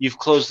 you've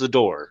closed the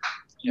door.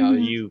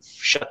 You've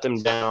shut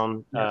them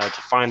down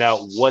to find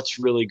out what's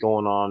really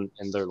going on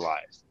in their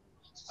life.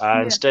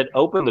 Instead,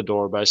 open the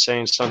door by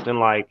saying something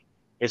like,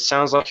 "It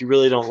sounds like you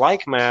really don't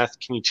like math.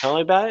 Can you tell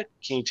me about it?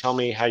 Can you tell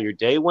me how your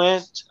day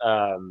went?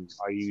 Are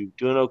you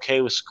doing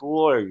okay with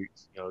school? Or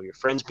your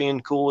friends being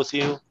cool with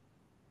you?"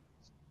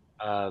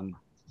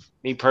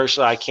 Me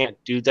personally, I can't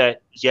do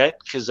that yet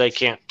because they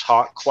can't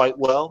talk quite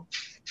well.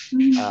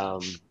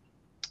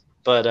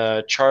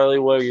 But Charlie,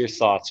 what are your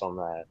thoughts on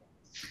that?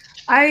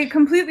 I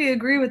completely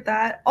agree with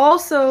that.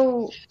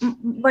 Also,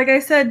 like I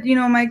said,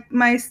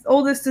 my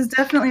oldest is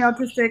definitely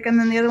autistic, and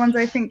then the other ones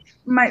I think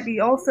might be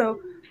also.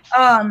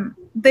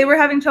 They were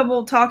having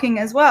trouble talking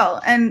as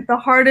well. And the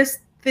hardest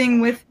thing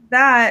with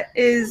that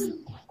is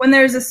when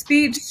there's a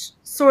speech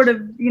sort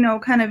of,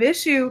 kind of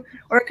issue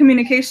or a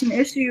communication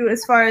issue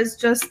as far as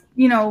just,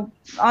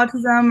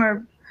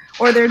 autism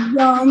or they're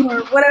young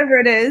or whatever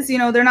it is,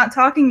 they're not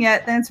talking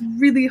yet, then it's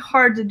really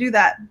hard to do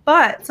that.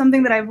 But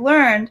something that I've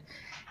learned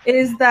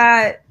is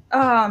that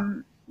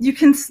you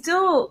can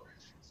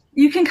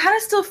kind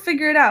of still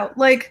figure it out.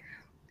 Like,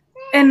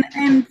 and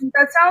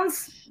that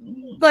sounds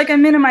like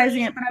I'm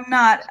minimizing it, but I'm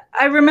not.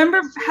 I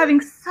remember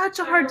having such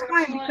a hard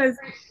time because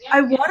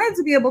I wanted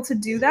to be able to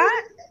do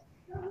that,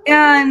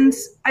 and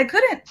I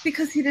couldn't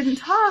because he didn't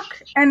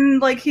talk,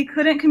 and he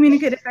couldn't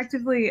communicate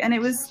effectively, and it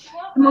was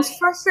the most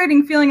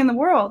frustrating feeling in the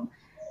world.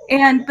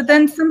 But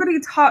then somebody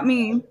taught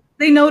me.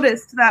 They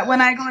noticed that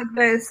when I go like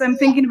this, I'm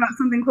thinking about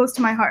something close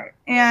to my heart,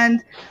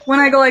 and when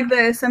I go like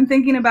this, I'm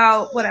thinking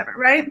about whatever,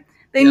 right?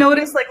 They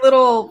noticed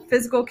little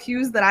physical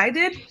cues that I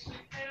did.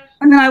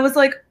 And then I was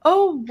like,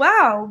 oh,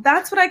 wow,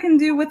 that's what I can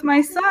do with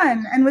my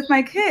son and with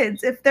my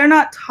kids. If they're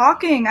not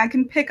talking, I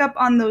can pick up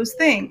on those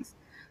things.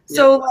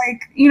 So,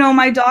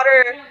 my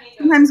daughter,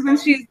 sometimes when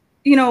she's,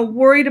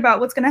 worried about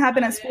what's going to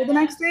happen at school the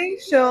next day,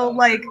 she'll,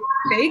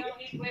 bake.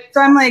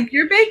 So I'm like,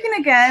 you're baking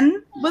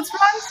again. What's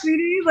wrong,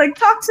 sweetie?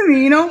 Talk to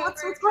me,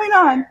 what's going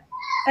on?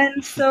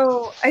 And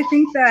so I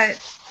think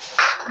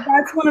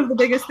that's one of the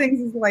biggest things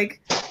is,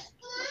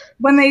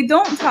 when they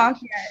don't talk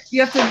yet,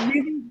 you have to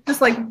really just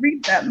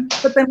read them.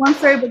 But then once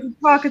they're able to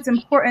talk, it's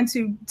important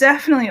to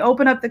definitely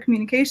open up the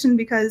communication,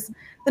 because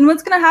then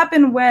what's going to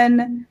happen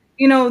when,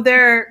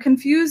 they're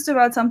confused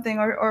about something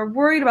or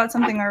worried about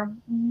something or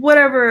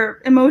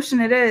whatever emotion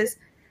it is,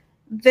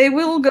 they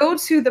will go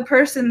to the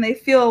person they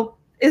feel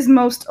is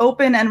most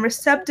open and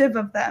receptive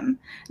of them.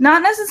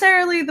 Not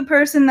necessarily the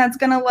person that's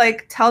going to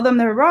tell them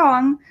they're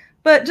wrong,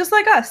 but just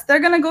like us, they're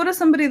going to go to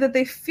somebody that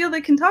they feel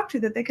they can talk to,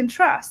 that they can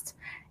trust.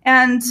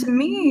 And to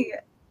me,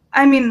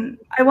 I mean,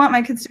 I want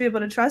my kids to be able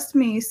to trust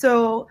me.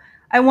 So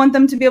I want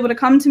them to be able to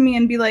come to me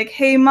and be like,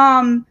 hey,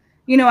 mom,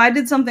 you know, I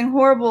did something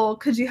horrible.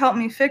 Could you help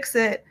me fix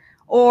it?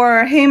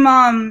 Or, hey,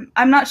 mom,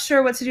 I'm not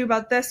sure what to do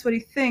about this. What do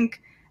you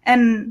think?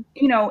 And,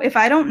 you know, if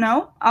I don't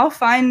know, I'll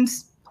find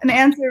an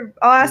answer.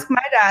 I'll ask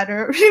my dad,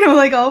 or, you know,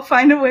 like I'll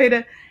find a way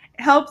to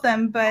help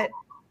them. But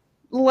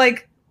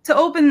like to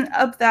open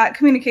up that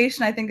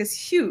communication, I think is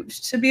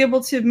huge. To be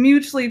able to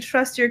mutually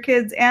trust your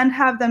kids and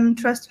have them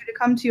trust you to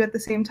come to you at the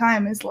same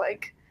time is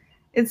like,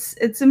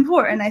 it's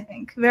important, I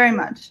think, very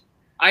much.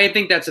 I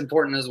think that's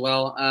important as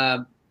well.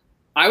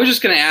 I was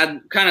just going to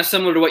add, kind of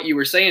similar to what you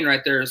were saying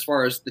right there, as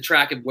far as the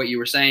track of what you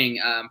were saying.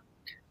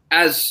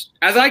 As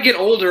I get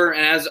older,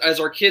 and as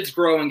our kids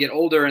grow and get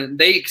older, and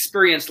they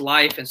experience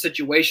life and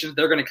situations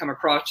they're going to come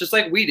across just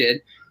like we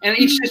did, and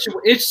each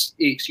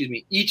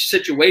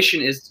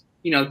situation is,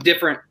 you know,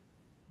 different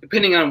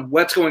depending on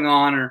what's going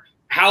on or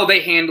how they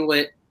handle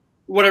it,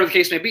 whatever the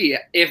case may be.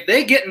 If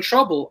they get in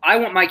trouble, I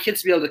want my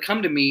kids to be able to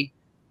come to me,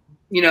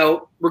 you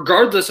know,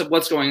 regardless of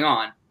what's going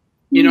on,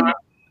 you know.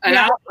 And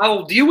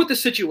I'll deal with the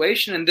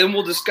situation, and then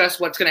we'll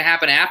discuss what's going to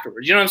happen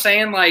afterwards. You know what I'm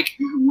saying? Like,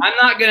 I'm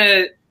not going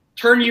to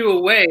turn you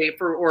away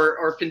for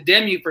or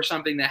condemn you for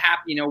something that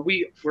happened. You know,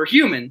 we're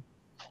human,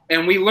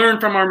 and we learn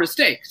from our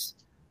mistakes.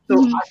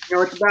 So, you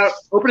know, it's about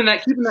keeping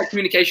that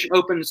communication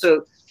open,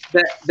 so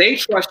that they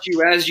trust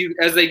you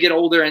as they get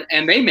older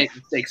and they make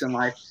mistakes in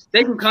life.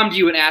 They can come to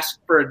you and ask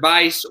for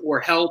advice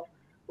or help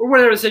or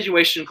whatever the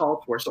situation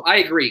calls for. So I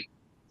agree.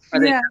 I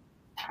think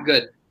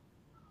good.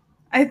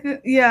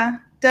 Yeah.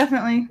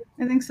 Definitely.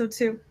 I think so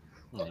too.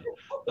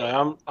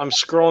 I'm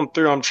scrolling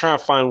through. I'm trying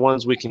to find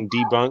ones we can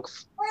debunk.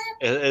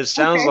 It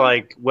sounds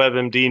like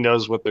WebMD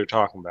knows what they're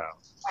talking about.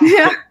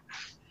 Yeah.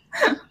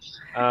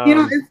 You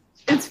know,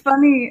 it's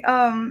funny.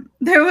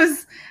 There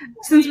was,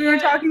 since we were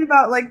talking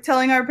about like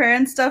telling our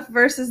parents stuff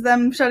versus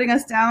them shutting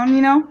us down,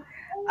 you know,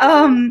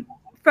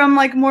 from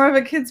like more of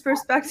a kid's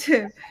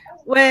perspective,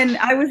 when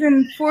I was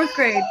in 4th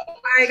grade,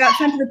 I got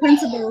sent to the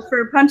principal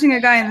for punching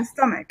a guy in the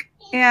stomach.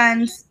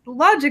 And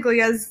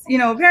logically, as you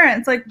know,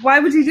 parents, like, why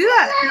would you do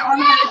that? And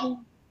automatically,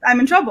 I'm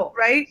in trouble,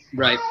 right?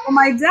 Right. Well,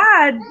 my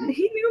dad,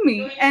 he knew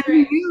me, and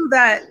he knew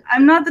that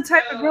I'm not the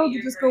type of girl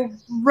to just go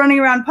running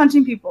around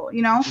punching people,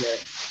 you know?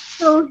 Right.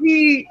 So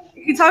he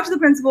talked to the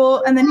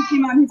principal, and then he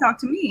came out and he talked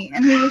to me,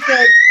 and he was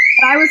like,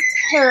 I was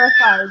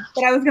terrified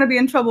that I was going to be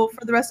in trouble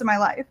for the rest of my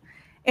life.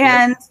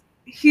 And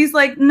he's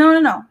like,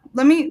 no,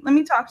 let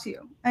me talk to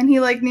you. And he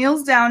like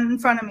kneels down in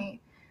front of me,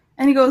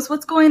 and he goes,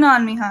 what's going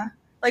on, mija?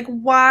 Like,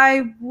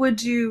 why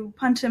would you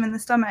punch him in the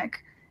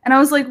stomach? And I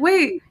was like,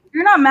 wait,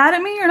 you're not mad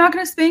at me? You're not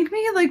going to spank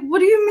me? Like, what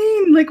do you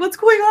mean? Like, what's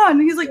going on?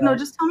 And he's like, no,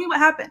 just tell me what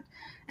happened.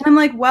 And I'm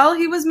like, well,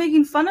 he was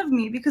making fun of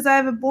me because I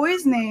have a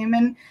boy's name.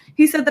 And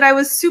he said that I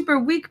was super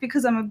weak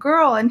because I'm a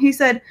girl. And he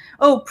said,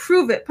 oh,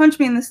 prove it. Punch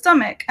me in the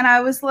stomach. And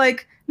I was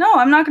like, no,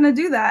 I'm not going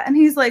to do that. And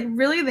he's like,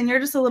 really? Then you're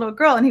just a little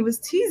girl. And he was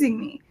teasing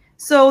me.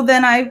 So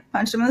then I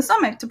punched him in the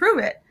stomach to prove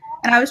it.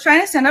 And I was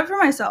trying to stand up for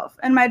myself.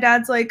 And my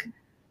dad's like,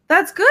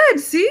 that's good.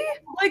 See,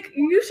 like,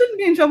 you shouldn't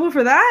be in trouble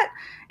for that.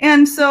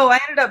 And so I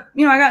ended up,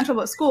 you know, I got in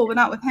trouble at school, but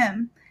not with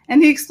him.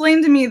 And he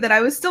explained to me that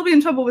I would still be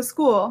in trouble with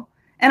school,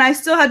 and I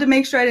still had to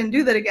make sure I didn't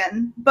do that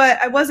again.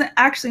 But I wasn't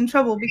actually in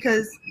trouble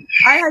because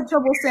I had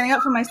trouble standing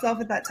up for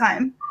myself at that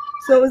time.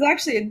 So it was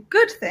actually a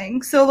good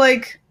thing. So,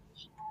 like,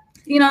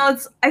 you know,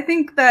 I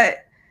think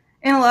that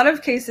in a lot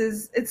of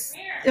cases, it's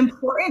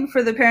important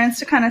for the parents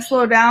to kind of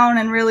slow down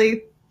and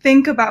really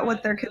think about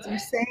what their kids are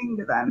saying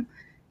to them.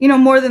 You know,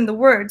 more than the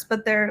words,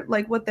 but they're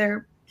like what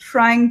they're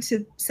trying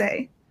to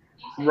say.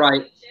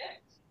 Right.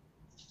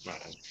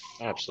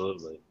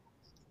 Absolutely.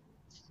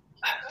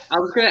 I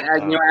was going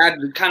to add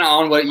kind of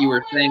on what you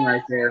were saying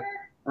right there.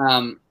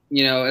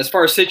 You know, as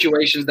far as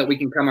situations that we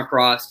can come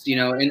across, you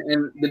know,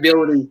 and the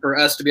ability for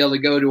us to be able to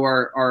go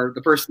to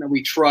the person that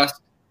we trust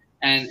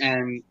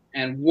and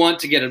want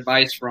to get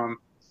advice from,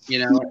 you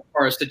know, as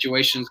far as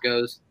situations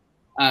goes,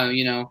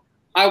 you know.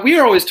 We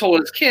were always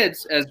told as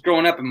kids, as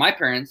growing up, and my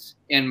parents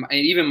and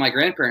even my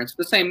grandparents,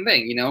 the same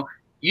thing. You know,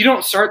 you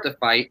don't start the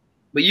fight,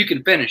 but you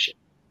can finish it.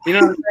 You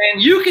know what I'm saying?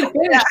 You can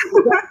finish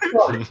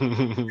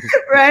it,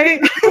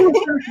 right?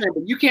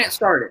 But you can't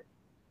start it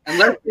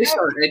unless they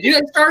start it. If you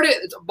start it,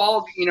 it's a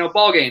ball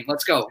game.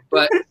 Let's go.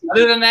 But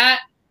other than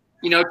that,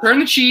 you know, turn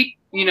the cheek.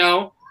 You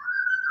know,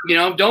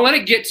 don't let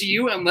it get to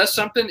you unless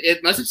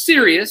it's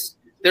serious.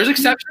 There's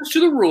exceptions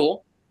to the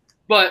rule,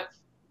 but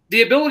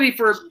the ability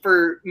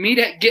for me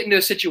to get into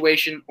a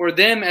situation, or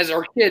them as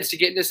our kids to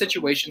get into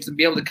situations and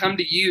be able to come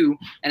to you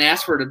and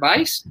ask for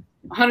advice,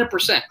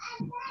 100%.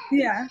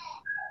 Yeah.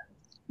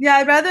 Yeah,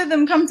 I'd rather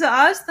them come to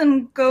us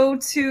than go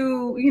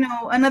to, you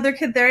know, another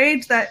kid their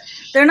age that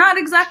they're not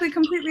exactly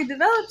completely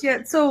developed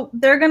yet. So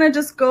they're going to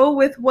just go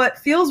with what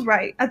feels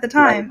right at the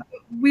time.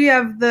 Right. We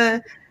have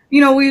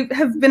we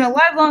have been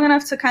alive long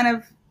enough to kind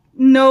of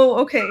know,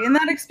 okay, in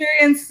that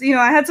experience, you know,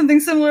 I had something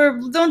similar,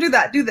 don't do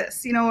that, do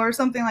this, you know, or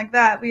something like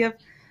that. We have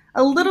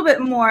a little bit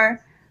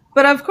more,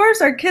 but of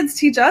course our kids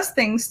teach us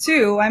things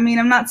too. I mean,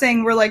 I'm not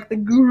saying we're like the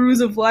gurus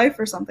of life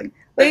or something.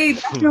 They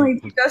definitely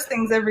teach us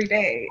things every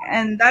day.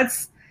 And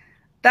that's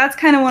that's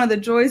kind of one of the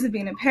joys of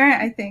being a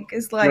parent, I think,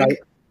 is like Right.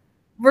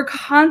 we're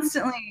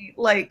constantly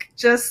like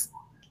just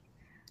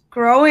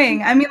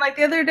growing. I mean, like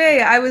the other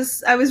day I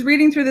was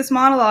reading through this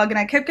monologue and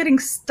I kept getting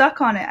stuck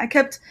on it. I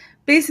kept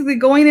basically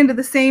going into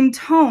the same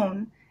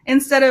tone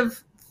instead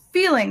of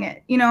feeling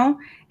it, you know?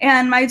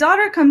 And my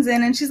daughter comes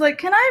in and she's like,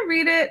 "Can I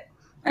read it?"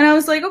 And I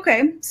was like,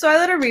 "Okay." So I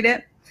let her read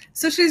it.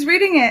 So she's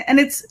reading it and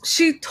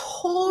she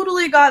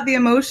totally got the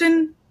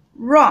emotion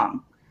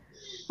wrong.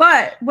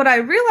 But what I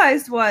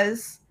realized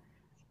was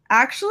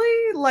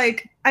actually,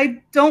 like,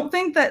 I don't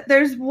think that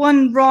there's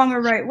one wrong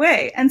or right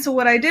way. And so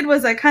what I did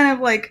was I kind of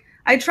like,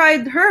 I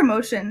tried her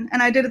emotion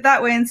and I did it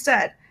that way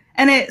instead.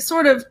 And it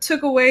sort of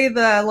took away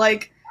the,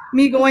 like,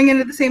 me going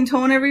into the same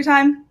tone every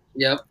time.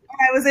 Yep. And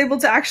I was able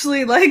to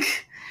actually,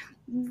 like,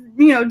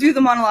 you know, do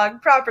the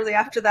monologue properly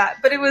after that.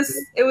 But it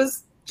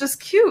was just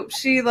cute.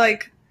 She,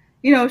 like,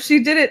 you know,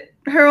 she did it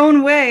her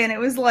own way and it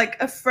was like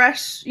a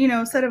fresh, you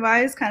know, set of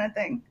eyes kind of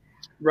thing.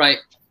 Right.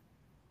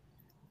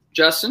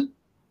 Justin?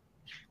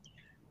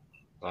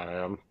 I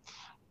am.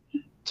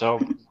 So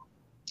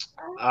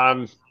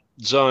I'm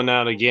zoning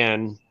out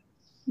again.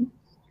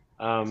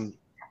 I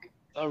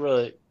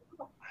really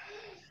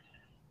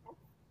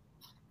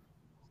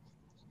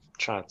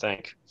trying to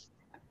think.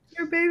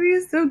 Your baby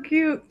is so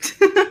cute.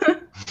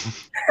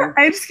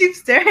 I just keep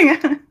staring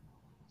at him.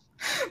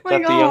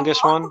 That the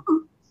youngest one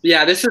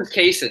Yeah, this is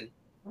Kaysen.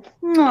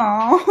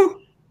 Aww.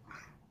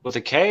 with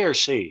a K or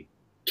C?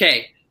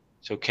 K.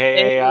 So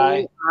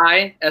Kai.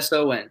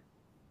 Kaison.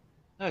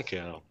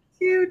 Okay.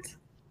 Cute.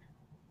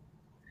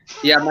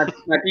 Yeah,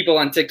 my people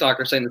on TikTok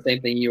are saying the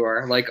same thing you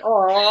are. Like,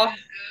 aw,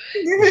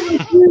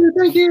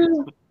 thank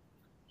you.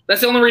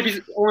 That's the only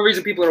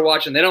reason people are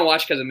watching. They don't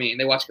watch because of me.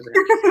 They watch because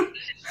of me.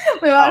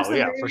 Oh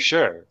yeah, for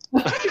sure.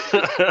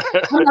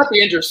 I'm not the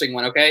interesting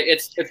one, okay?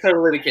 It's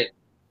totally the kid.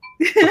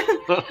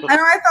 I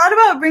know I thought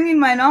about bringing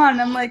mine on.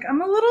 I'm like,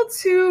 I'm a little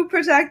too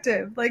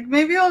protective. Like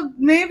maybe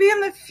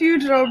in the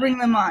future I'll bring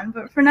them on,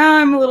 but for now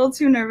I'm a little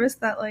too nervous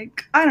that,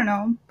 like, I don't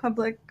know,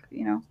 public,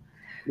 you know.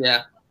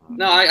 Yeah.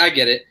 No, I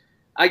get it.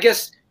 I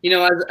guess, you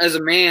know, as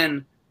a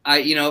man,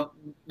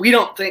 we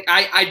don't think,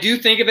 I do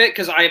think of it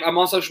because I'm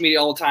on social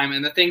media all the time,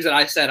 and the things that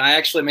I said, I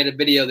actually made a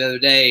video the other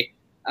day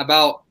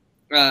about,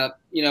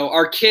 you know,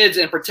 our kids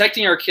and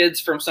protecting our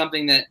kids from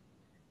something that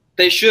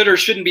they should or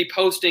shouldn't be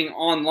posting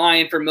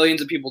online for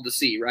millions of people to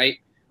see, right?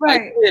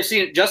 Right. I've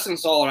seen it. Justin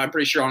saw it, I'm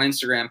pretty sure, on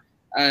Instagram.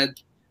 Yeah.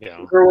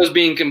 The girl was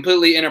being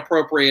completely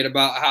inappropriate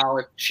about how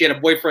if she had a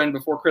boyfriend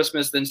before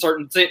Christmas, then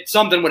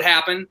something would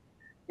happen.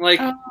 Like,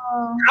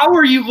 how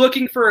are you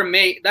looking for a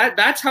mate?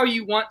 That's how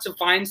you want to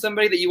find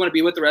somebody that you want to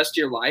be with the rest of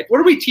your life. What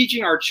are we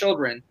teaching our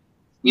children?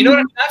 You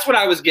know, that's what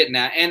I was getting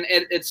at. And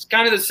it's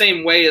kind of the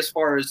same way as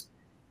far as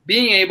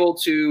being able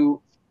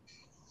to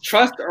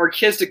trust our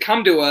kids to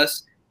come to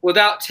us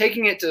without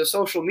taking it to a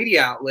social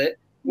media outlet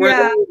where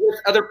they're with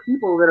other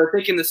people that are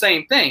thinking the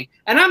same thing.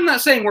 And I'm not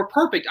saying we're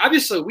perfect.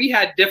 Obviously, we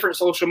had different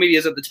social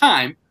medias at the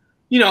time,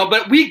 you know,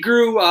 but we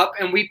grew up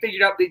and we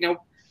figured out that, you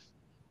know,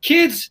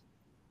 kids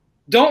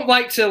don't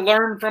like to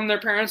learn from their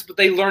parents, but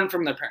they learn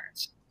from their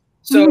parents.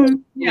 So,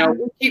 you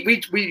know,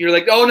 you're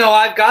like, oh, no,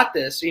 I've got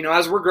this, you know,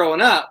 as we're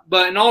growing up.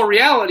 But in all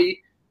reality,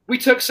 we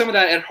took some of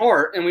that at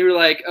heart and we were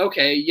like,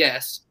 okay,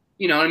 yes,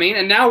 you know what I mean?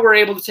 And now we're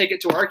able to take it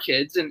to our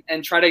kids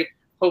and try to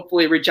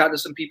hopefully reach out to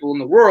some people in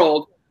the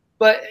world.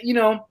 But, you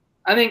know,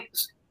 I think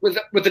with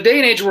the day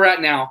and age we're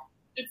at now,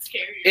 it's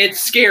scary. It's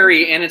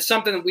scary, and it's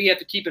something that we have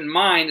to keep in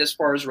mind as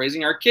far as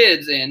raising our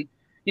kids. And,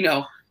 you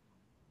know,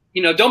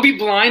 don't be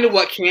blind to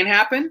what can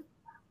happen,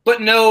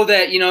 but know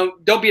that, you know,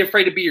 don't be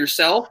afraid to be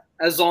yourself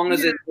as long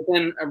as it's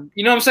within,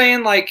 you know what I'm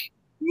saying? Like,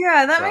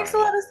 yeah, that makes a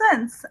lot of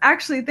sense.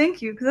 Actually,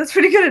 thank you, because that's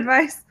pretty good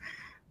advice.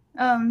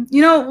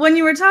 You know, when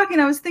you were talking,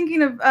 I was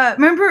thinking of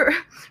remember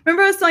I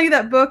was telling you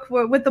that book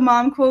with the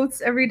mom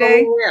quotes every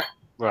day? Oh, yeah.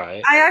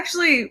 Right. I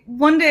actually,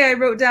 one day I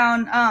wrote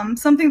down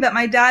something that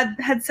my dad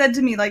had said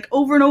to me, like,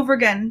 over and over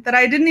again that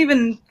I didn't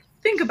even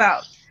think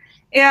about.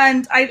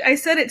 And I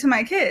said it to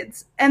my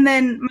kids. And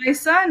then my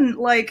son,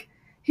 like,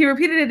 he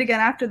repeated it again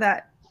after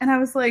that. And I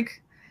was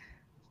like,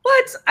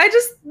 what? I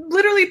just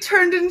literally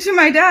turned into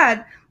my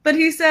dad. But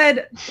he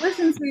said,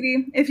 listen,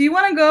 sweetie, if you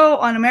want to go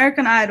on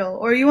American Idol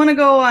or you want to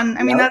go on,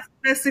 I mean, that's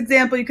the best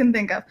example you can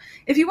think of.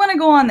 If you want to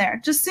go on there,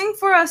 just sing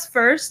for us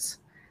first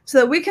so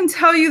that we can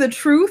tell you the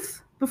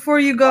truth before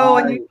you go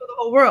and you show the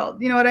whole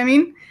world. You know what I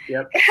mean?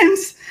 Yep.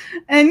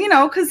 And you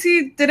know, because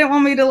he didn't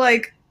want me to,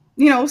 like,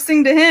 you know,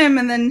 sing to him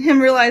and then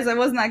him realize I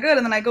wasn't that good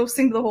and then I go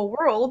sing to the whole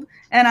world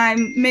and I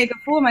make a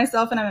fool of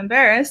myself and I'm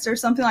embarrassed or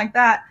something like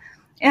that.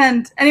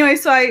 And anyway,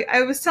 so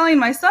I was telling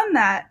my son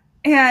that.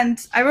 And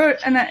I wrote,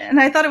 and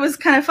I thought it was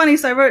kind of funny,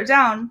 so I wrote it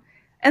down.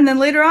 And then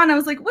later on, I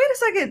was like, "Wait a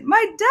second,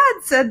 my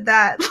dad said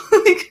that.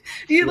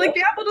 Like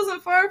the apple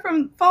doesn't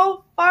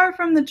fall far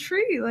from the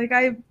tree. Like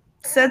I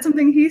said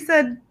something, he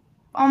said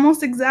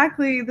almost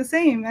exactly the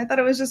same. I thought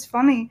it was just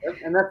funny."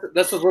 And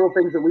that's the little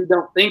things that we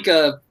don't think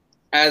of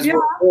as we're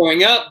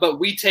growing up, but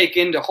we take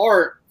into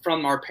heart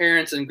from our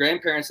parents and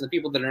grandparents and the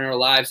people that are in our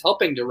lives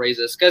helping to raise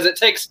us, because it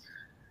takes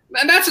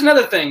and that's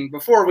another thing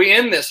before we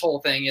end this whole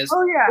thing is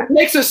Oh yeah. it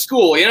takes a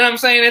school. You know what I'm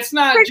saying? It's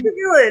not. It takes a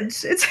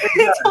village. It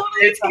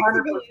totally It's takes a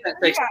 100% village.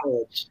 takes Yeah. a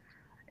village.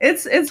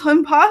 It's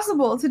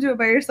impossible to do it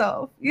by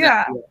yourself.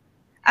 Yeah.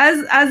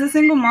 As a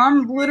single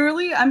mom,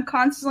 literally, I'm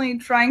constantly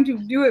trying to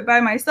do it by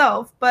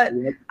myself. But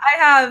Yep. I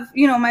have,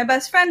 my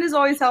best friend is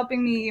always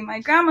helping me. My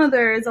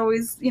grandmother is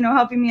always,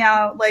 helping me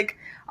out. Like,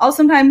 I'll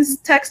sometimes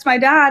text my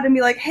dad and be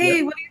like,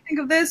 "Hey, what do you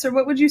think of this?" Or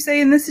 "What would you say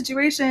in this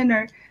situation?"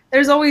 Or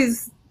there's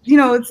always,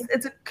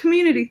 it's a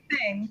community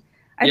thing.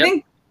 I Yep.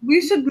 think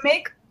we should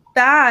make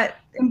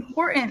that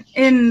important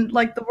in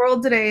like the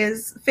world today.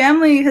 Is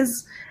family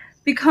has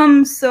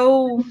become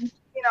so,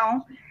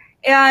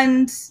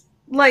 and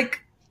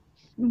like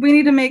we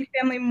need to make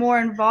family more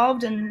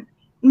involved and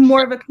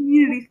more of a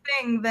community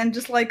thing than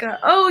just like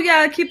oh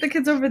yeah, keep the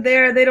kids over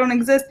there, they don't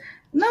exist.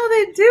 No,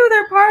 they do,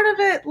 they're part of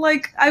it.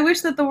 Like, I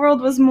wish that the world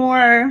was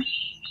more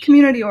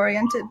community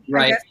oriented.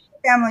 Right. I guess,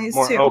 families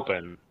More too.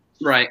 open.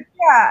 Right.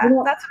 Yeah, You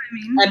know, that's what I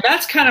mean. And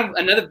that's kind of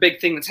another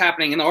big thing that's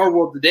happening in our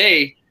world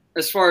today,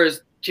 as far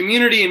as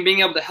community and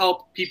being able to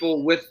help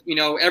people with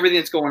everything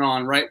that's going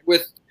on, right?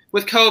 With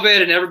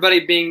COVID and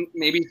everybody being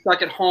maybe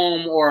stuck at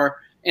home or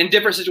in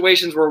different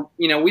situations where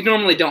we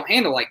normally don't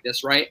handle like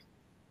this, right?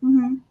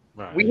 Mm-hmm.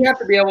 Right. We have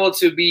to be able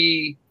to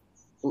be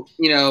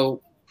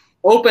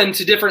open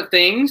to different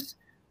things,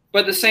 but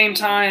at the same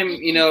time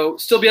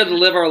still be able to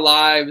live our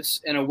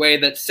lives in a way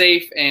that's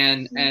safe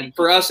and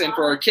for us and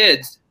for our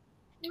kids.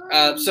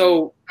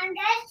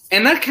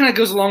 And that kind of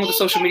goes along with the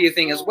social media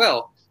thing as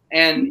well.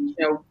 And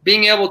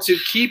being able to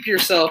keep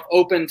yourself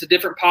open to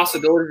different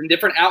possibilities and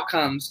different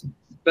outcomes,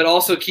 but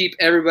also keep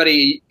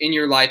everybody in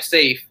your life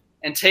safe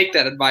and take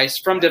that advice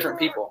from different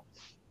people.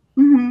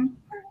 Mm-hmm.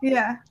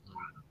 Yeah.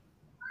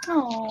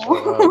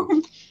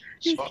 Oh.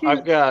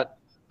 So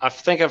I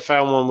think I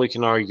found one we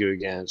can argue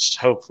against,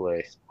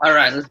 hopefully. All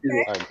right, let's do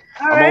it.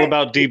 I'm all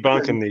about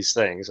debunking these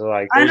things.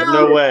 Like, I there's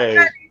know. no way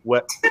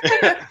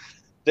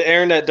the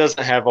internet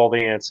doesn't have all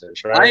the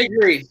answers, right? I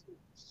agree.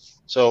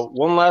 So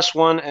one last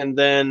one, and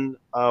then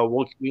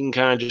we can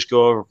kind of just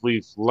go over if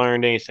we've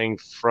learned anything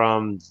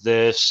from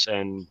this,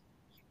 and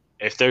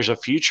if there's a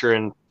future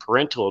in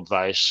parental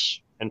advice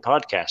and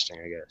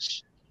podcasting, I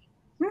guess.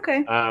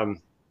 Okay.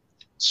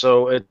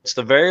 So it's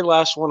the very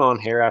last one on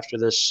here after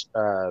this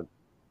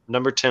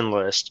number 10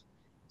 list.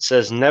 It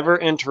says, never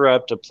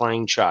interrupt a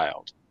playing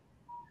child.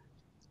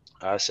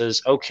 It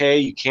says, okay,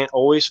 you can't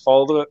always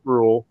follow the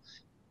rule,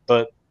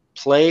 but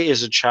play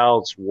is a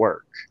child's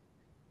work.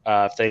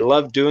 If they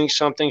love doing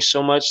something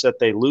so much that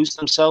they lose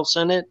themselves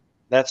in it,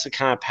 that's the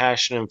kind of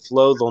passion and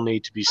flow they'll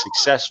need to be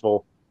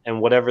successful in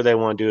whatever they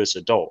want to do as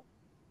an adult.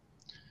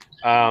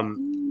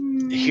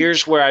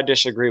 Here's where I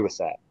disagree with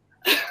that.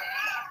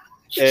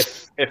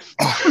 If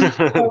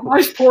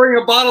Nice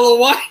pouring a bottle of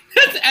wine.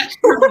 That's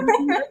actually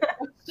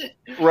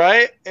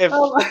right?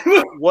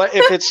 What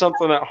if it's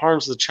something that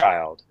harms the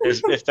child?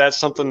 If that's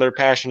something they're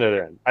passionate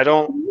in? I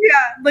don't.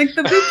 Yeah, like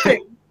the poop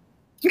thing.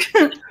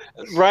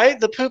 Right,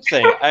 the poop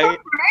thing. I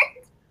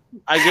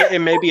get it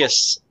may be a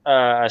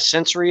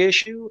sensory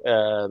issue,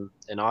 an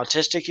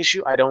autistic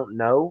issue. I don't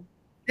know.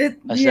 Here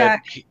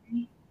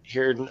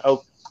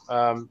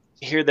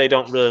they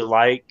don't really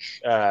like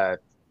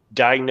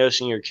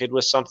diagnosing your kid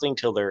with something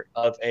till they're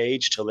of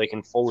age, till they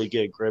can fully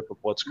get a grip of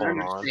what's going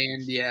on.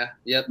 Yeah.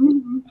 Yep.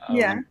 Mm-hmm.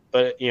 Yeah.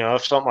 But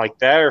if something like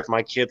that, or if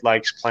my kid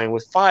likes playing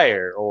with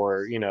fire,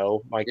 or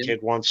my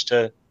kid wants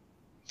to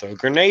throw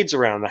grenades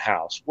around the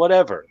house,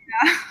 whatever.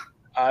 Yeah.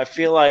 I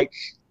feel like.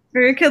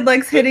 Or your kid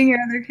likes hitting your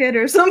other kid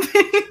or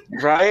something.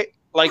 Right?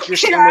 Like you're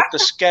saying with the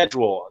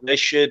schedule, they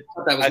should.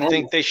 I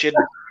think they should,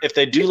 if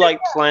they do like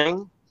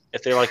playing,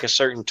 if they like a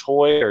certain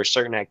toy or a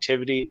certain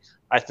activity,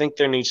 I think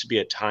there needs to be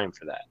a time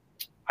for that.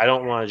 I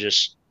don't want to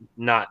just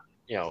not,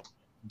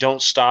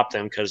 don't stop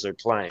them because they're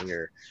playing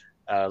or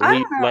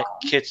let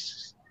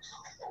kids.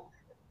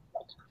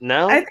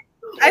 No? I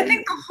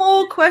think the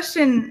whole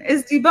question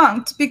is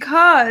debunked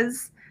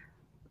because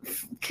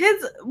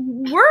kids,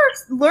 we're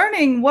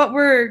learning what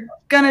we're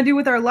going to do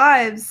with our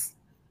lives,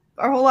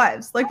 our whole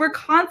lives. Like, we're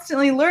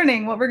constantly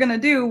learning what we're going to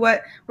do,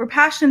 what we're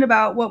passionate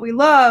about, what we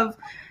love.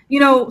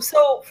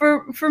 So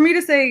for me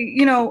to say,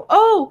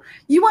 oh,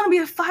 you want to be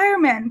a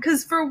fireman?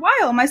 Because for a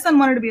while, my son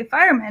wanted to be a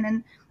fireman.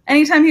 And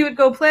anytime he would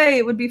go play,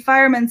 it would be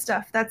fireman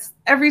stuff. That's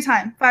every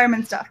time,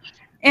 fireman stuff.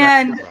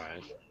 And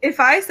if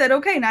I said,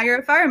 okay, now you're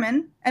a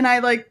fireman, and I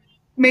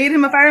made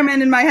him a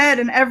fireman in my head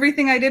and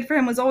everything I did for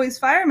him was always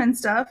fireman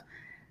stuff,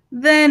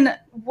 then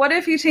what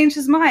if he changed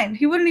his mind?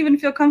 He wouldn't even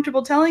feel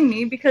comfortable telling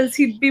me because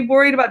he'd be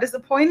worried about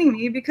disappointing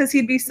me because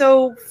he'd be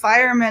so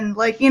fireman,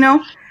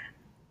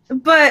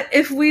 But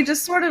if we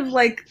just sort of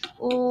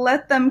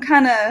let them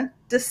kind of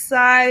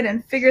decide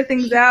and figure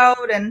things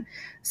out, and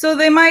so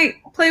they might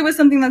play with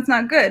something that's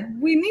not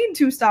good. We need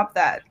to stop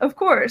that, of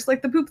course,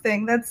 like the poop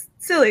thing. That's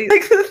silly.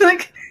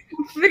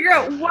 Figure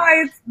out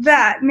why it's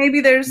that.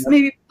 Maybe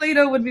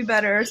Play-Doh would be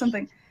better or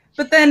something.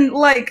 But then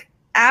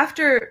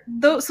after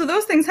those, so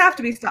those things have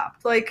to be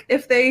stopped.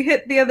 If they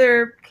hit the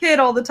other kid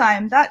all the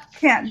time, that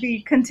can't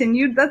be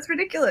continued. That's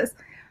ridiculous.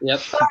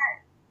 Yep.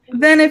 But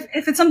then if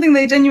it's something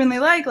they genuinely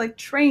like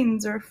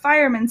trains or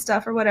fireman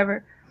stuff or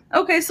whatever,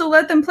 okay, so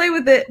let them play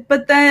with it,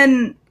 but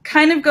then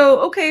kind of go,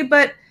 okay,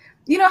 but,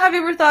 have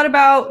you ever thought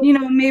about,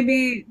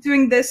 maybe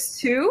doing this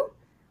too?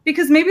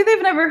 Because maybe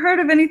they've never heard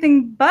of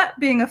anything but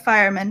being a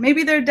fireman.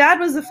 Maybe their dad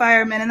was a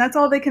fireman and that's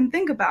all they can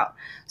think about.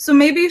 So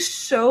maybe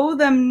show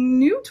them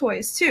new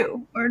toys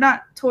too, or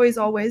not toys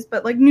always,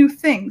 but like new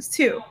things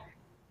too.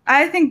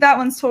 I think that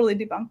one's totally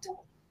debunked.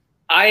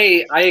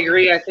 I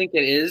agree. I think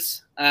it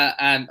is.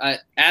 And I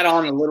add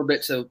on a little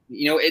bit. So,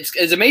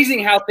 it's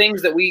amazing how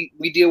things that we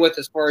deal with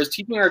as far as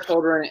teaching our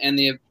children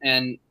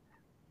and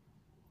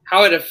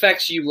how it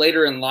affects you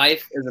later in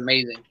life is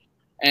amazing.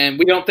 And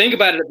we don't think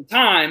about it at the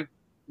time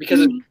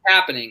because it's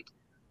happening.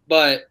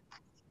 But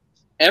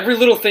every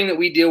little thing that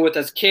we deal with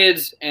as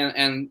kids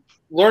and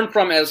learn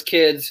from as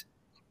kids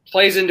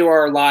plays into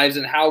our lives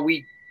and how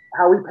we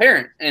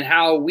parent and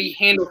how we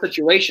handle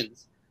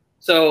situations.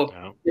 So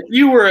if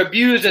you were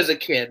abused as a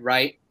kid,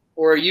 right,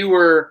 or you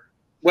were,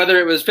 whether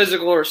it was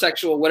physical or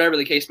sexual, whatever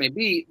the case may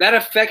be, that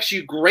affects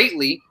you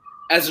greatly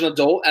as an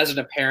adult, as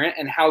a parent,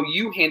 and how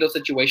you handle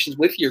situations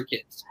with your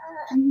kids.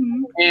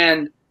 Mm-hmm.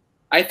 And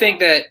I think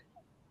that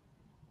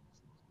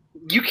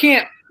you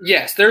can't.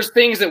 Yes, there's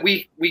things that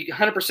we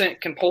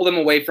 100% can pull them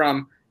away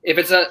from. If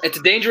it's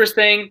a dangerous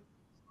thing,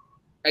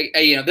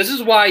 this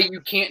is why you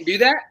can't do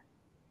that.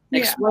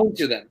 Explain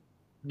to them.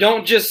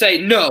 Don't just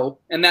say no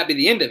and that be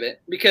the end of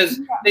it, because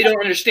they don't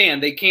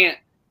understand. They can't.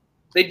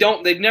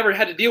 They've never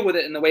had to deal with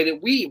it in the way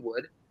that we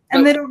would.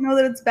 And they don't know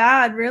that it's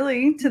bad,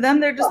 really. To them,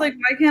 they're just like,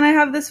 why can't I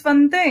have this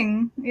fun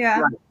thing?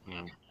 Yeah.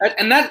 Right.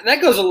 And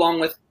that goes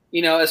along with,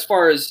 as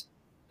far as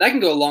that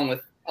can go along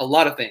with a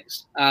lot of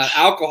things,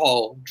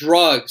 alcohol,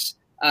 drugs,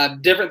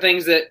 different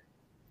things that,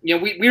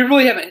 we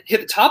really haven't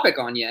hit the topic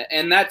on yet.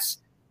 And that's,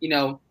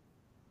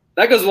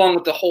 that goes along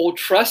with the whole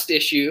trust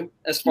issue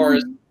as far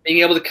as being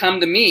able to come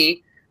to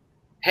me.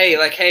 Hey,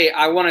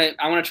 I want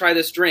to try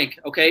this drink.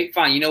 Okay,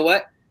 fine. You know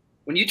what?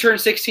 When you turn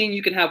 16,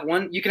 you can have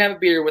a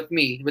beer with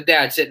me, with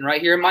Dad sitting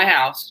right here in my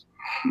house.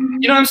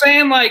 You know what I'm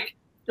saying?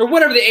 Or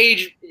whatever the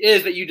age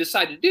is that you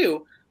decide to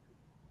do,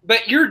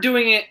 but you're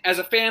doing it as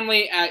a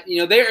family.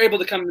 They're able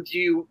to come to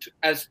you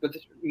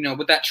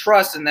with that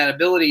trust and that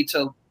ability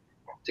to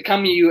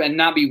come to you and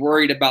not be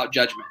worried about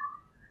judgment.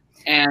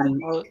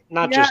 And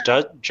not just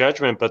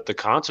judgment, but the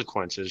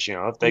consequences.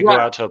 If they go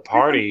out to a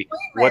party,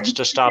 what's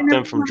to stop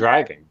them from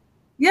driving?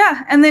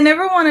 Yeah, and they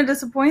never want to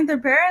disappoint their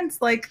parents.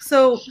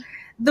 So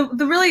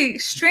the really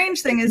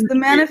strange thing is the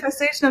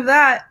manifestation of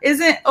that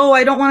isn't, oh,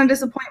 I don't want to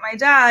disappoint my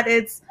dad.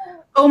 It's,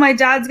 oh, my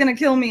dad's going to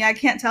kill me, I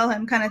can't tell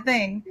him, kind of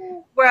thing.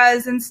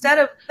 Whereas instead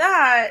of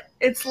that,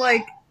 it's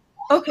like,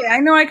 okay, I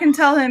know I can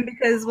tell him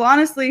because, well,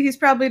 honestly, he's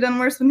probably done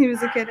worse when he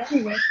was a kid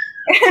anyway.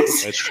 And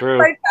it's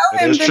true. I tell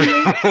him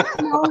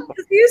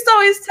because he used to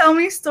always tell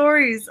me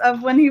stories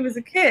of when he was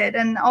a kid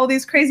and all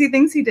these crazy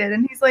things he did.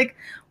 And he's like,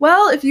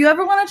 well, if you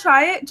ever want to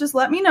try it, just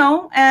let me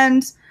know.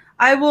 And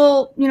I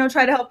will,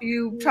 try to help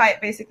you try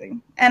it, basically.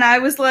 And I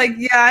was like,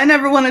 yeah, I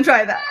never want to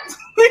try that.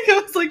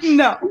 I was like,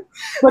 no.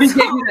 But he gave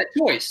you that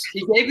choice.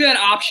 He gave you that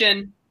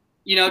option,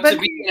 to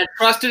be in a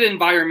trusted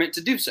environment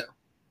to do so.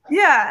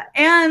 Yeah,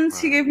 and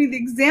he gave me the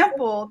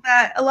example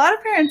that a lot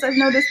of parents, I've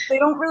noticed, they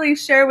don't really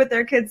share with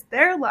their kids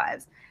their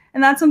lives.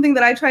 And that's something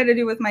that I try to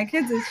do with my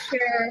kids, is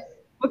share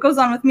what goes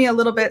on with me a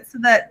little bit, so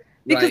that,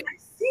 because I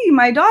see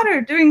my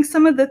daughter doing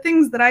some of the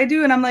things that I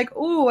do, and I'm like,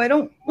 oh, I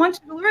don't want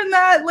you to learn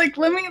that.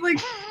 Let me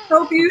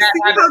help you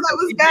see how that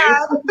was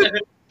bad.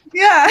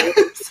 Yeah.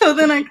 So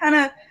then I kind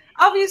of,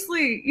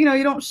 obviously, you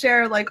don't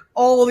share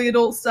all the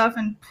adult stuff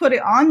and put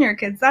it on your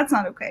kids. That's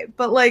not okay.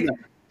 But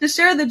to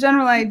share the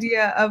general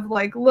idea of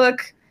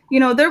look,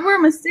 there were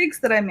mistakes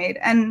that I made,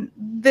 and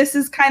this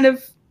is kind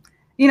of,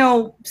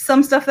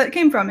 some stuff that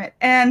came from it.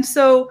 And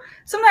so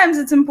sometimes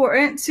it's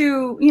important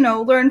to,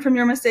 learn from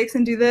your mistakes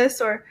and do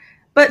this,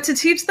 but to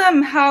teach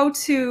them how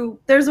to,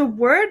 there's a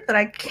word that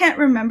I can't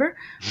remember,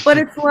 but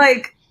it's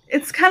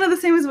it's kind of the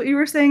same as what you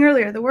were saying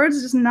earlier. The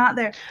word's just not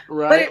there.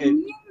 Right. But it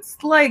means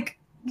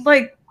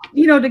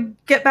to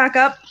get back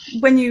up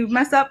when you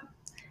mess up.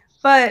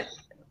 But,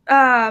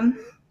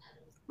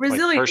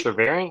 resilience.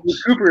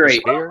 Perseverance?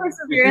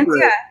 Perseverance,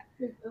 yeah.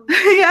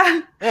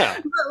 Yeah.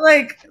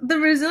 But the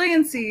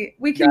resiliency,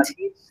 we can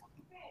teach,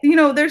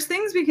 there's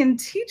things we can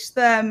teach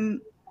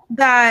them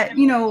that,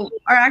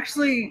 are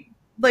actually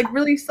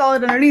really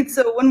solid underneath.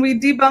 So when we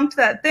debunked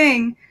that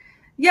thing,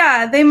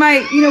 yeah, they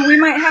might, we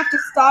might have to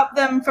stop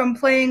them from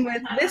playing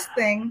with this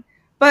thing,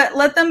 but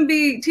let them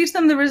teach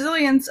them the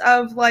resilience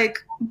of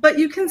but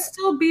you can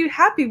still be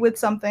happy with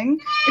something.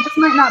 It just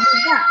might not be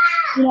that.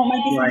 It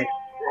might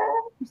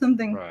be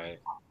something. Right.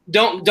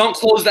 Don't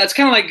close that. It's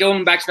kind of like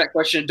going back to that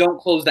question. Don't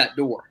close that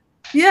door.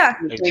 Yeah.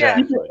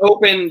 Exactly. Keep it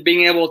open,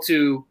 being able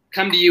to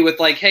come to you with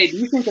hey, do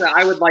you think that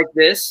I would like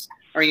this?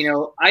 Or,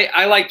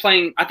 I like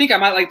playing, I think I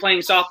might like playing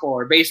softball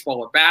or baseball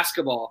or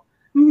basketball.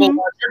 Mm-hmm. Well,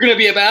 you're going to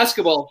be a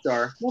basketball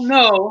star. Well,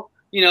 no,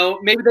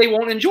 maybe they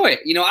won't enjoy it.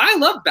 I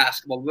love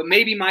basketball, but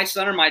maybe my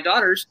son or my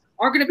daughters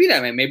aren't going to be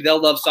that way. Maybe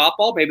they'll love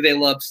softball, maybe they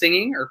love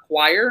singing or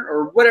choir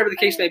or whatever the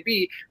case may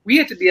be. We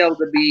have to be able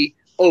to be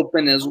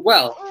open as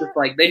well, just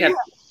like they have.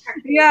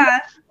 Yeah,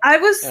 I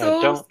was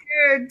so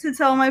scared to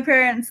tell my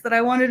parents that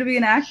I wanted to be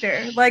an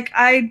actor. Like,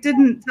 I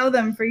didn't tell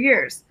them for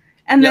years.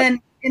 And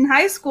then in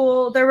high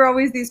school, there were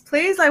always these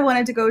plays I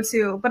wanted to go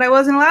to, but I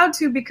wasn't allowed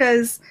to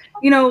because,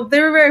 you know,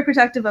 they were very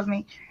protective of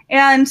me.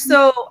 And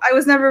so I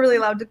was never really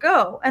allowed to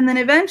go. And then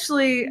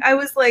eventually I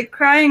was like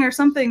crying or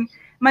something.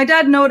 My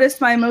dad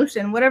noticed my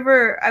emotion,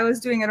 whatever I was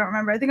doing, I don't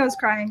remember. I think I was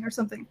crying or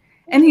something.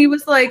 And he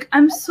was like,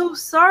 I'm so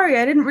sorry.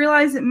 I didn't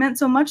realize it meant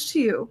so much to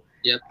you.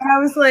 Yep. And I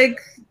was like,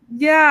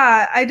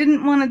 yeah, I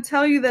didn't want to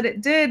tell you that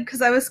it did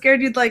because I was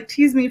scared you'd like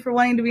tease me for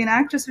wanting to be an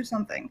actress or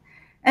something.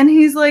 And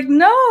he's like,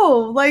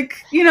 no, like,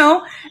 you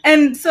know.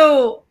 And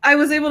so I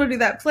was able to do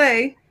that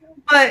play.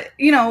 But,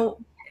 you know,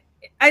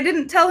 I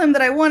didn't tell him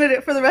that I wanted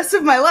it for the rest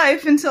of my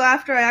life until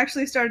after I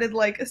actually started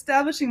like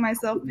establishing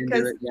myself,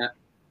 because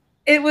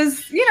it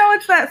was, you know,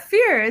 it's that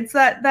fear, it's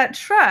that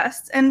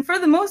trust. And for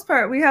the most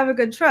part, we have a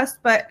good trust.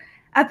 But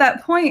at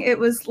that point, it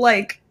was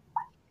like,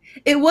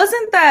 it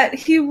wasn't that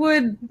I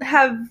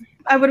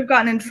would have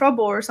gotten in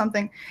trouble or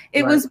something.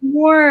 It was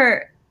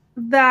more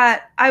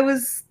that I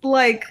was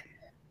like,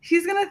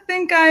 he's going to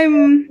think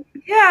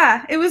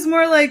it was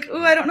more like,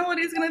 oh, I don't know what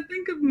he's going to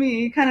think of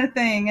me kind of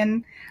thing.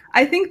 And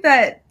I think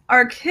that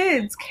our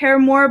kids care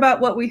more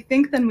about what we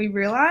think than we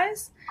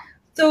realize.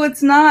 So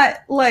it's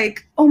not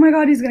like, oh my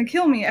God, he's going to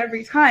kill me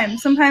every time.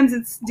 Sometimes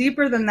it's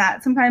deeper than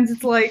that. Sometimes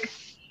it's like,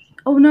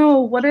 oh no,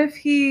 what if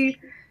he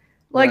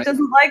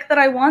doesn't like that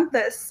I want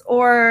this?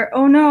 Or,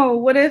 oh no,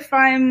 what if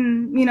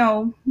I'm, you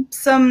know,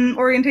 some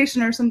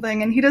orientation or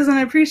something and he doesn't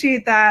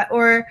appreciate that,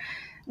 or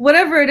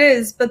whatever it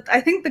is. But I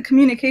think the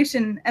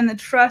communication and the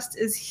trust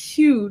is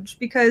huge,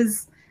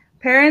 because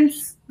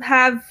parents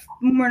have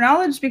more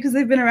knowledge because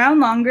they've been around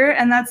longer,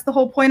 and that's the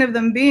whole point of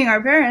them being our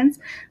parents.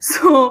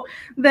 So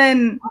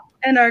then,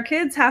 and our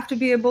kids have to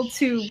be able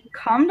to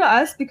come to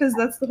us because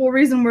that's the whole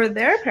reason we're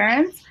their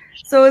parents.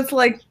 So it's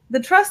like the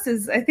trust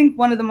is, I think,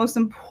 one of the most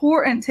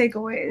important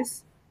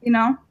takeaways, you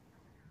know?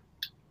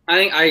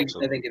 I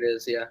think it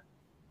is, yeah.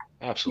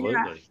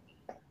 Absolutely.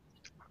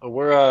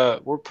 Yeah.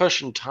 We're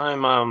pushing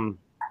time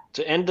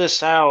to end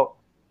this out.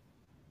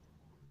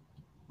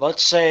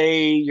 Let's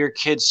say your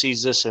kid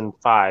sees this in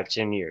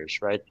 5-10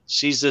 years, right?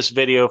 Sees this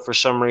video for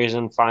some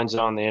reason, finds it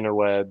on the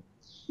interweb.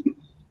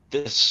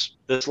 This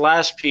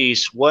last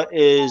piece, what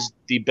is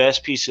the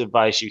best piece of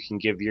advice you can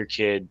give your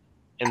kid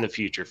in the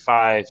future,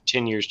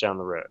 5-10 years down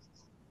the road?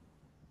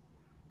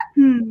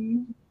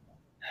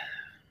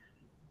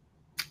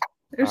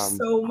 There's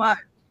so much.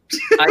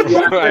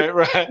 Right.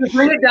 To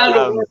bring it down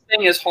to one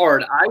thing is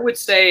hard. I would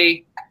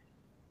say,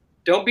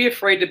 don't be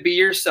afraid to be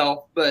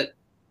yourself, but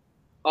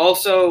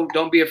also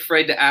don't be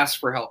afraid to ask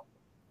for help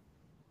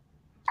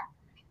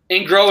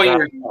in growing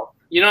yourself.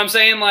 You know what I'm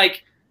saying?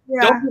 Like,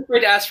 don't be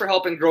afraid to ask for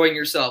help in growing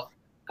yourself.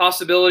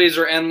 Possibilities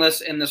are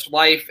endless in this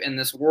life, in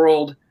this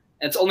world.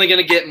 It's only going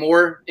to get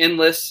more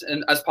endless,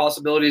 and as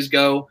possibilities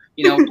go,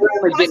 you know, we're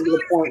only getting to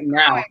the point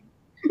now.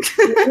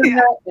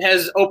 It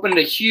has opened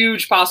a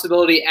huge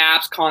possibility,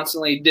 apps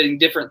constantly doing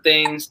different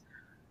things.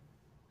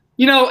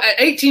 You know, at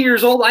 18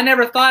 years old, I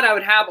never thought I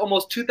would have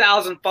almost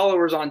 2,000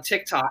 followers on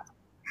TikTok.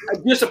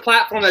 Just a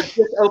platform that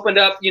just opened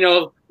up, you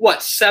know,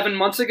 7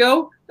 months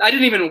ago? I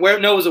didn't even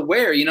know was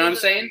aware, you know what I'm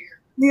saying?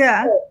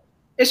 Yeah.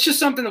 It's just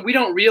something that we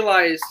don't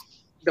realize.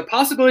 The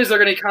possibilities that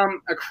are going to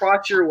come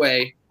across your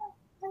way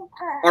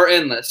are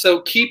endless.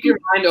 So keep your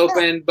mind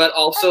open, but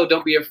also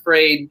don't be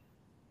afraid.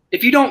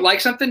 If you don't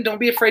like something, don't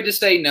be afraid to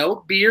say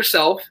no. Be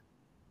yourself.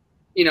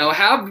 You know,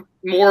 have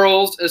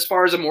morals as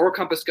far as a moral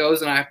compass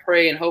goes, and I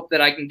pray and hope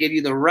that I can give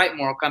you the right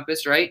moral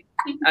compass, right,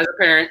 as a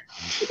parent.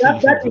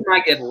 That's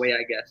my giveaway,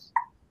 I guess.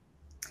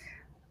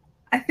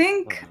 I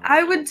think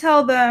I would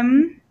tell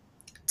them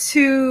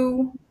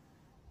to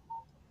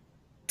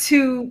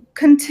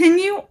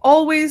continue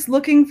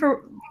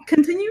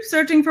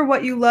searching for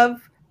what you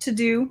love to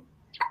do,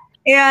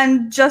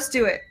 and just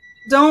do it.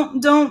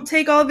 Don't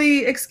take all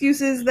the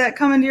excuses that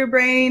come into your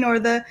brain or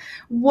the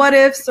what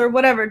ifs or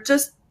whatever.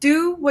 Just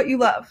do what you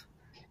love.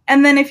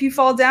 And then if you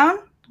fall down,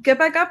 get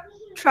back up,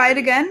 try it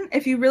again.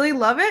 If you really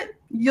love it,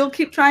 you'll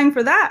keep trying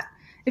for that.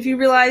 If you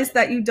realize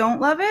that you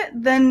don't love it,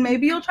 then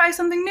maybe you'll try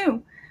something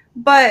new.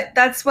 But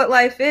that's what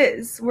life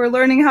is. We're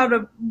learning how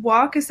to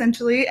walk,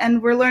 essentially,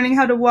 and we're learning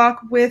how to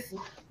walk with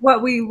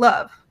what we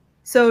love.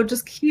 So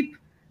just keep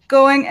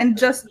going and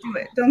just do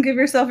it. Don't give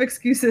yourself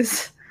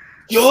excuses.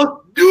 Just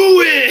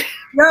do it!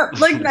 Yep,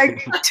 like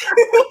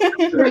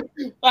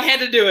I had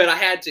to do it. I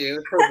had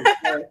to.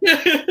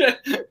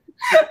 Perfect.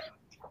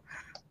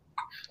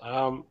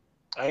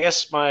 I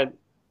guess I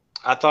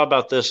thought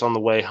about this on the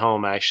way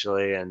home,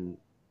 actually, and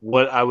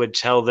what I would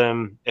tell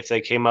them if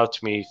they came up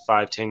to me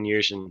 5-10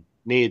 years and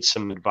need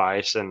some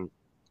advice, and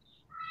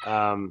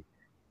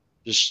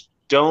just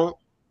don't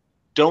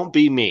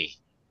be me.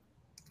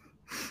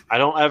 I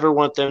don't ever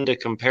want them to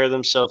compare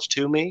themselves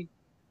to me.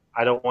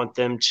 I don't want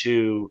them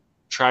to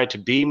try to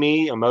be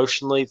me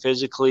emotionally,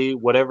 physically,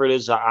 whatever it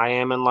is that I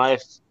am in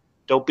life.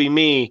 Don't be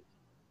me,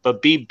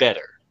 but be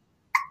better.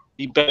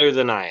 Be better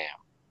than I am.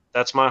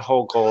 That's my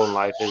whole goal in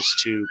life, is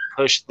to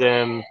push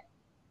them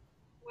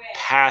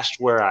past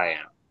where I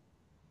am.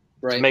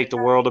 Right. To make the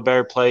world a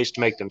better place,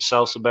 to make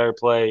themselves a better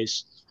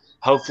place.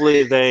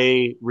 Hopefully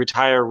they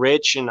retire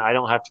rich and I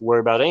don't have to worry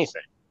about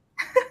anything.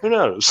 Who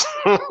knows?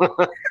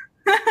 I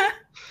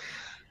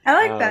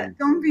like that.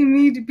 Don't be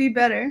me, to be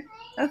better.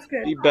 That's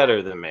good. Be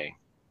better than me.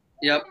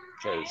 Yep.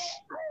 Because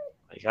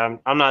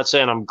I'm not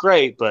saying I'm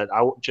great, but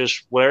I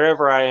just,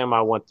 wherever I am,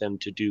 I want them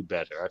to do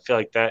better. I feel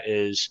like that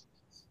is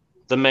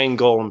the main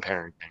goal in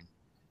parenting.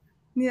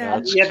 Yeah.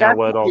 That's kind of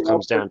what it all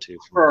comes down to.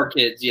 For our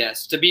kids,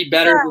 yes. To be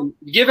better.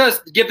 Give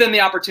them the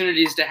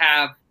opportunities to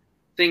have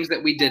things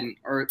that we didn't,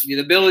 or the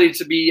ability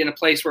to be in a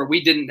place where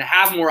we didn't,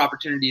 have more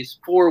opportunities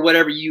for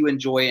whatever you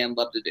enjoy and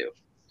love to do.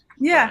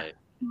 Yeah. Right.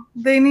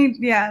 They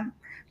need,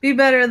 be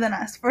better than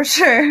us, for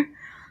sure.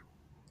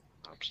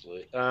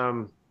 Absolutely.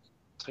 I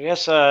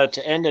guess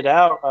to end it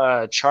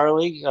out,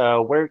 Charlie,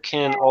 where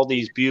can all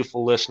these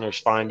beautiful listeners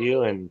find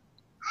you, and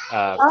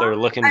if they're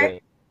looking to...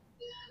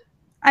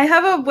 I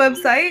have a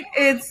website.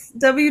 It's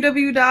www.charlie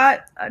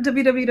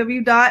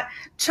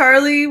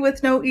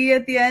with no E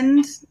at the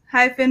end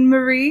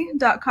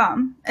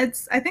 -marie.com.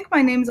 It's, I think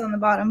my name's on the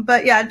bottom,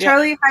 but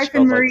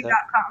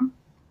charlie-marie.com.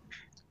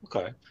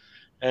 Okay.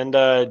 And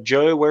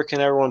Joey, where can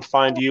everyone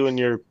find you and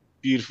your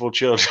beautiful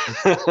children?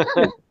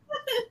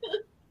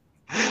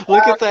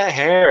 Look at that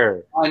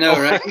hair. I know,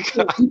 right?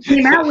 He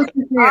came out with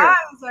his hair.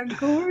 Eyes are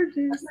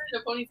gorgeous. I started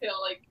a ponytail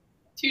like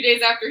 2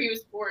 days after he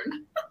was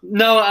born.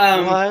 No,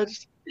 What?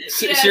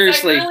 Yes,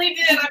 seriously. I really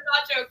did. I'm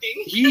not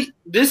joking.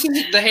 This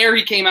is the hair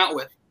he came out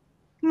with.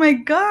 Oh my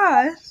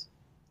gosh.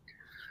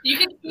 You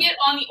can see it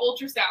on the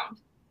ultrasound.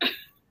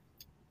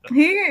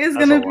 He is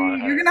going to be,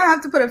 you're going to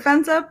have to put a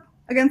fence up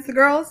against the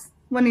girls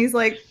when he's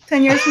like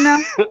 10 years from now.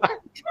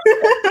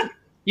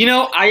 You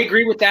know, I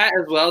agree with that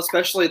as well,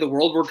 especially the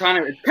world. It's kind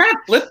of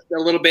flipped a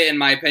little bit, in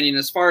my opinion,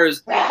 as far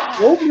as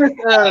boldness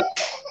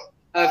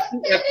of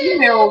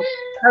females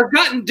has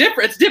gotten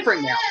different. It's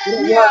different now.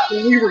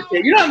 When we were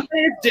kids. You know what I'm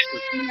saying? It's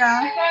different.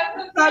 Yeah.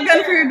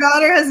 Shotgun for your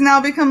daughter has now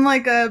become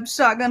like a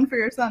shotgun for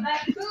your son.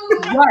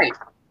 Right.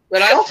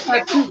 But I also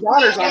have 2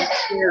 daughters I'm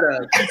scared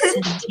of.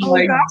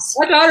 Like,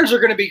 my daughters are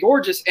going to be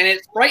gorgeous, and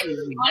it frightens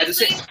me.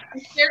 Honestly, I'm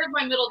scared of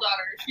my middle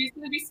daughter. She's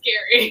going to be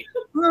scary.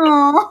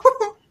 Aww.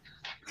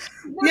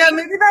 Yeah,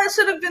 maybe that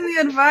should have been the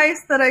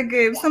advice that I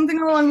gave.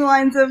 Something along the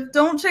lines of,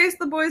 don't chase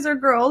the boys or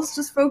girls.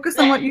 Just focus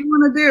on what you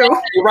want to do.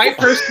 The right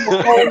person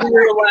will fall into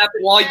your lap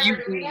while you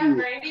do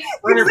you.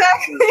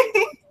 Exactly.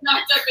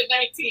 Knocked up at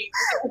 19.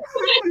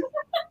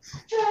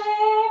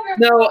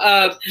 No,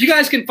 you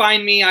guys can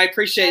find me. I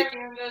appreciate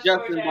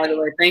Justin, by the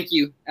way. Thank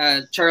you.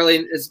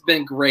 Charlie, it's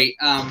been great.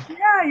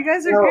 Yeah, you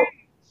guys are great.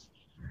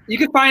 You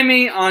can find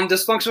me on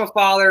Dysfunctional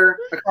Father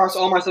across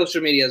all my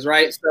social medias,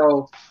 right?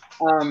 So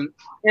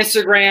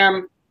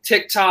Instagram,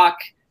 TikTok.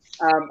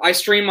 I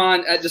stream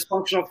on at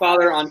Dysfunctional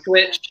Father on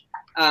Twitch.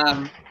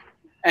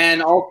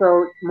 And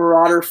also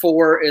Marauder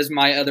 4 is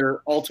my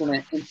other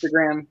alternate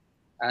Instagram.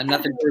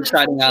 Nothing too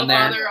exciting on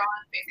there.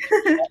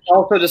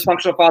 Also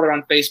Dysfunctional Father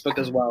on Facebook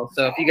as well.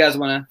 So if you guys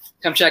want to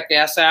come check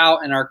us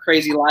out and our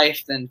crazy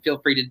life, then feel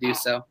free to do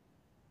so.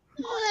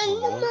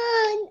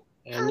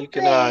 And you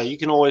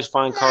can always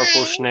find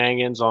Carpool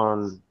Shenanigans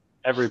on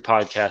every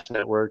podcast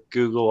network,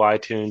 Google,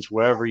 iTunes,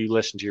 wherever you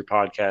listen to your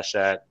podcast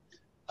at.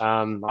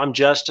 I'm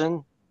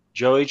Justin,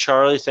 Joey,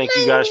 Charlie. Thank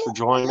you guys for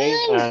joining me,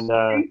 and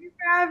thank you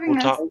for having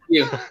us. Thank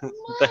you.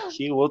 Thank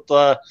you. We'll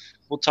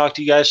talk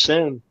to you guys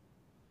soon.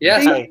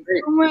 Yes. Thank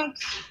you so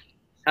much.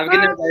 Have a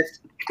good night,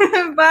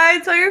 guys. Bye.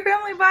 Tell your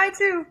family bye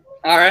too.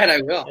 All right,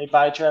 I will. Hey,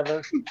 bye,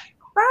 Trevor.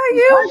 Bye,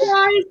 you.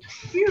 Bye, guys.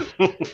 You.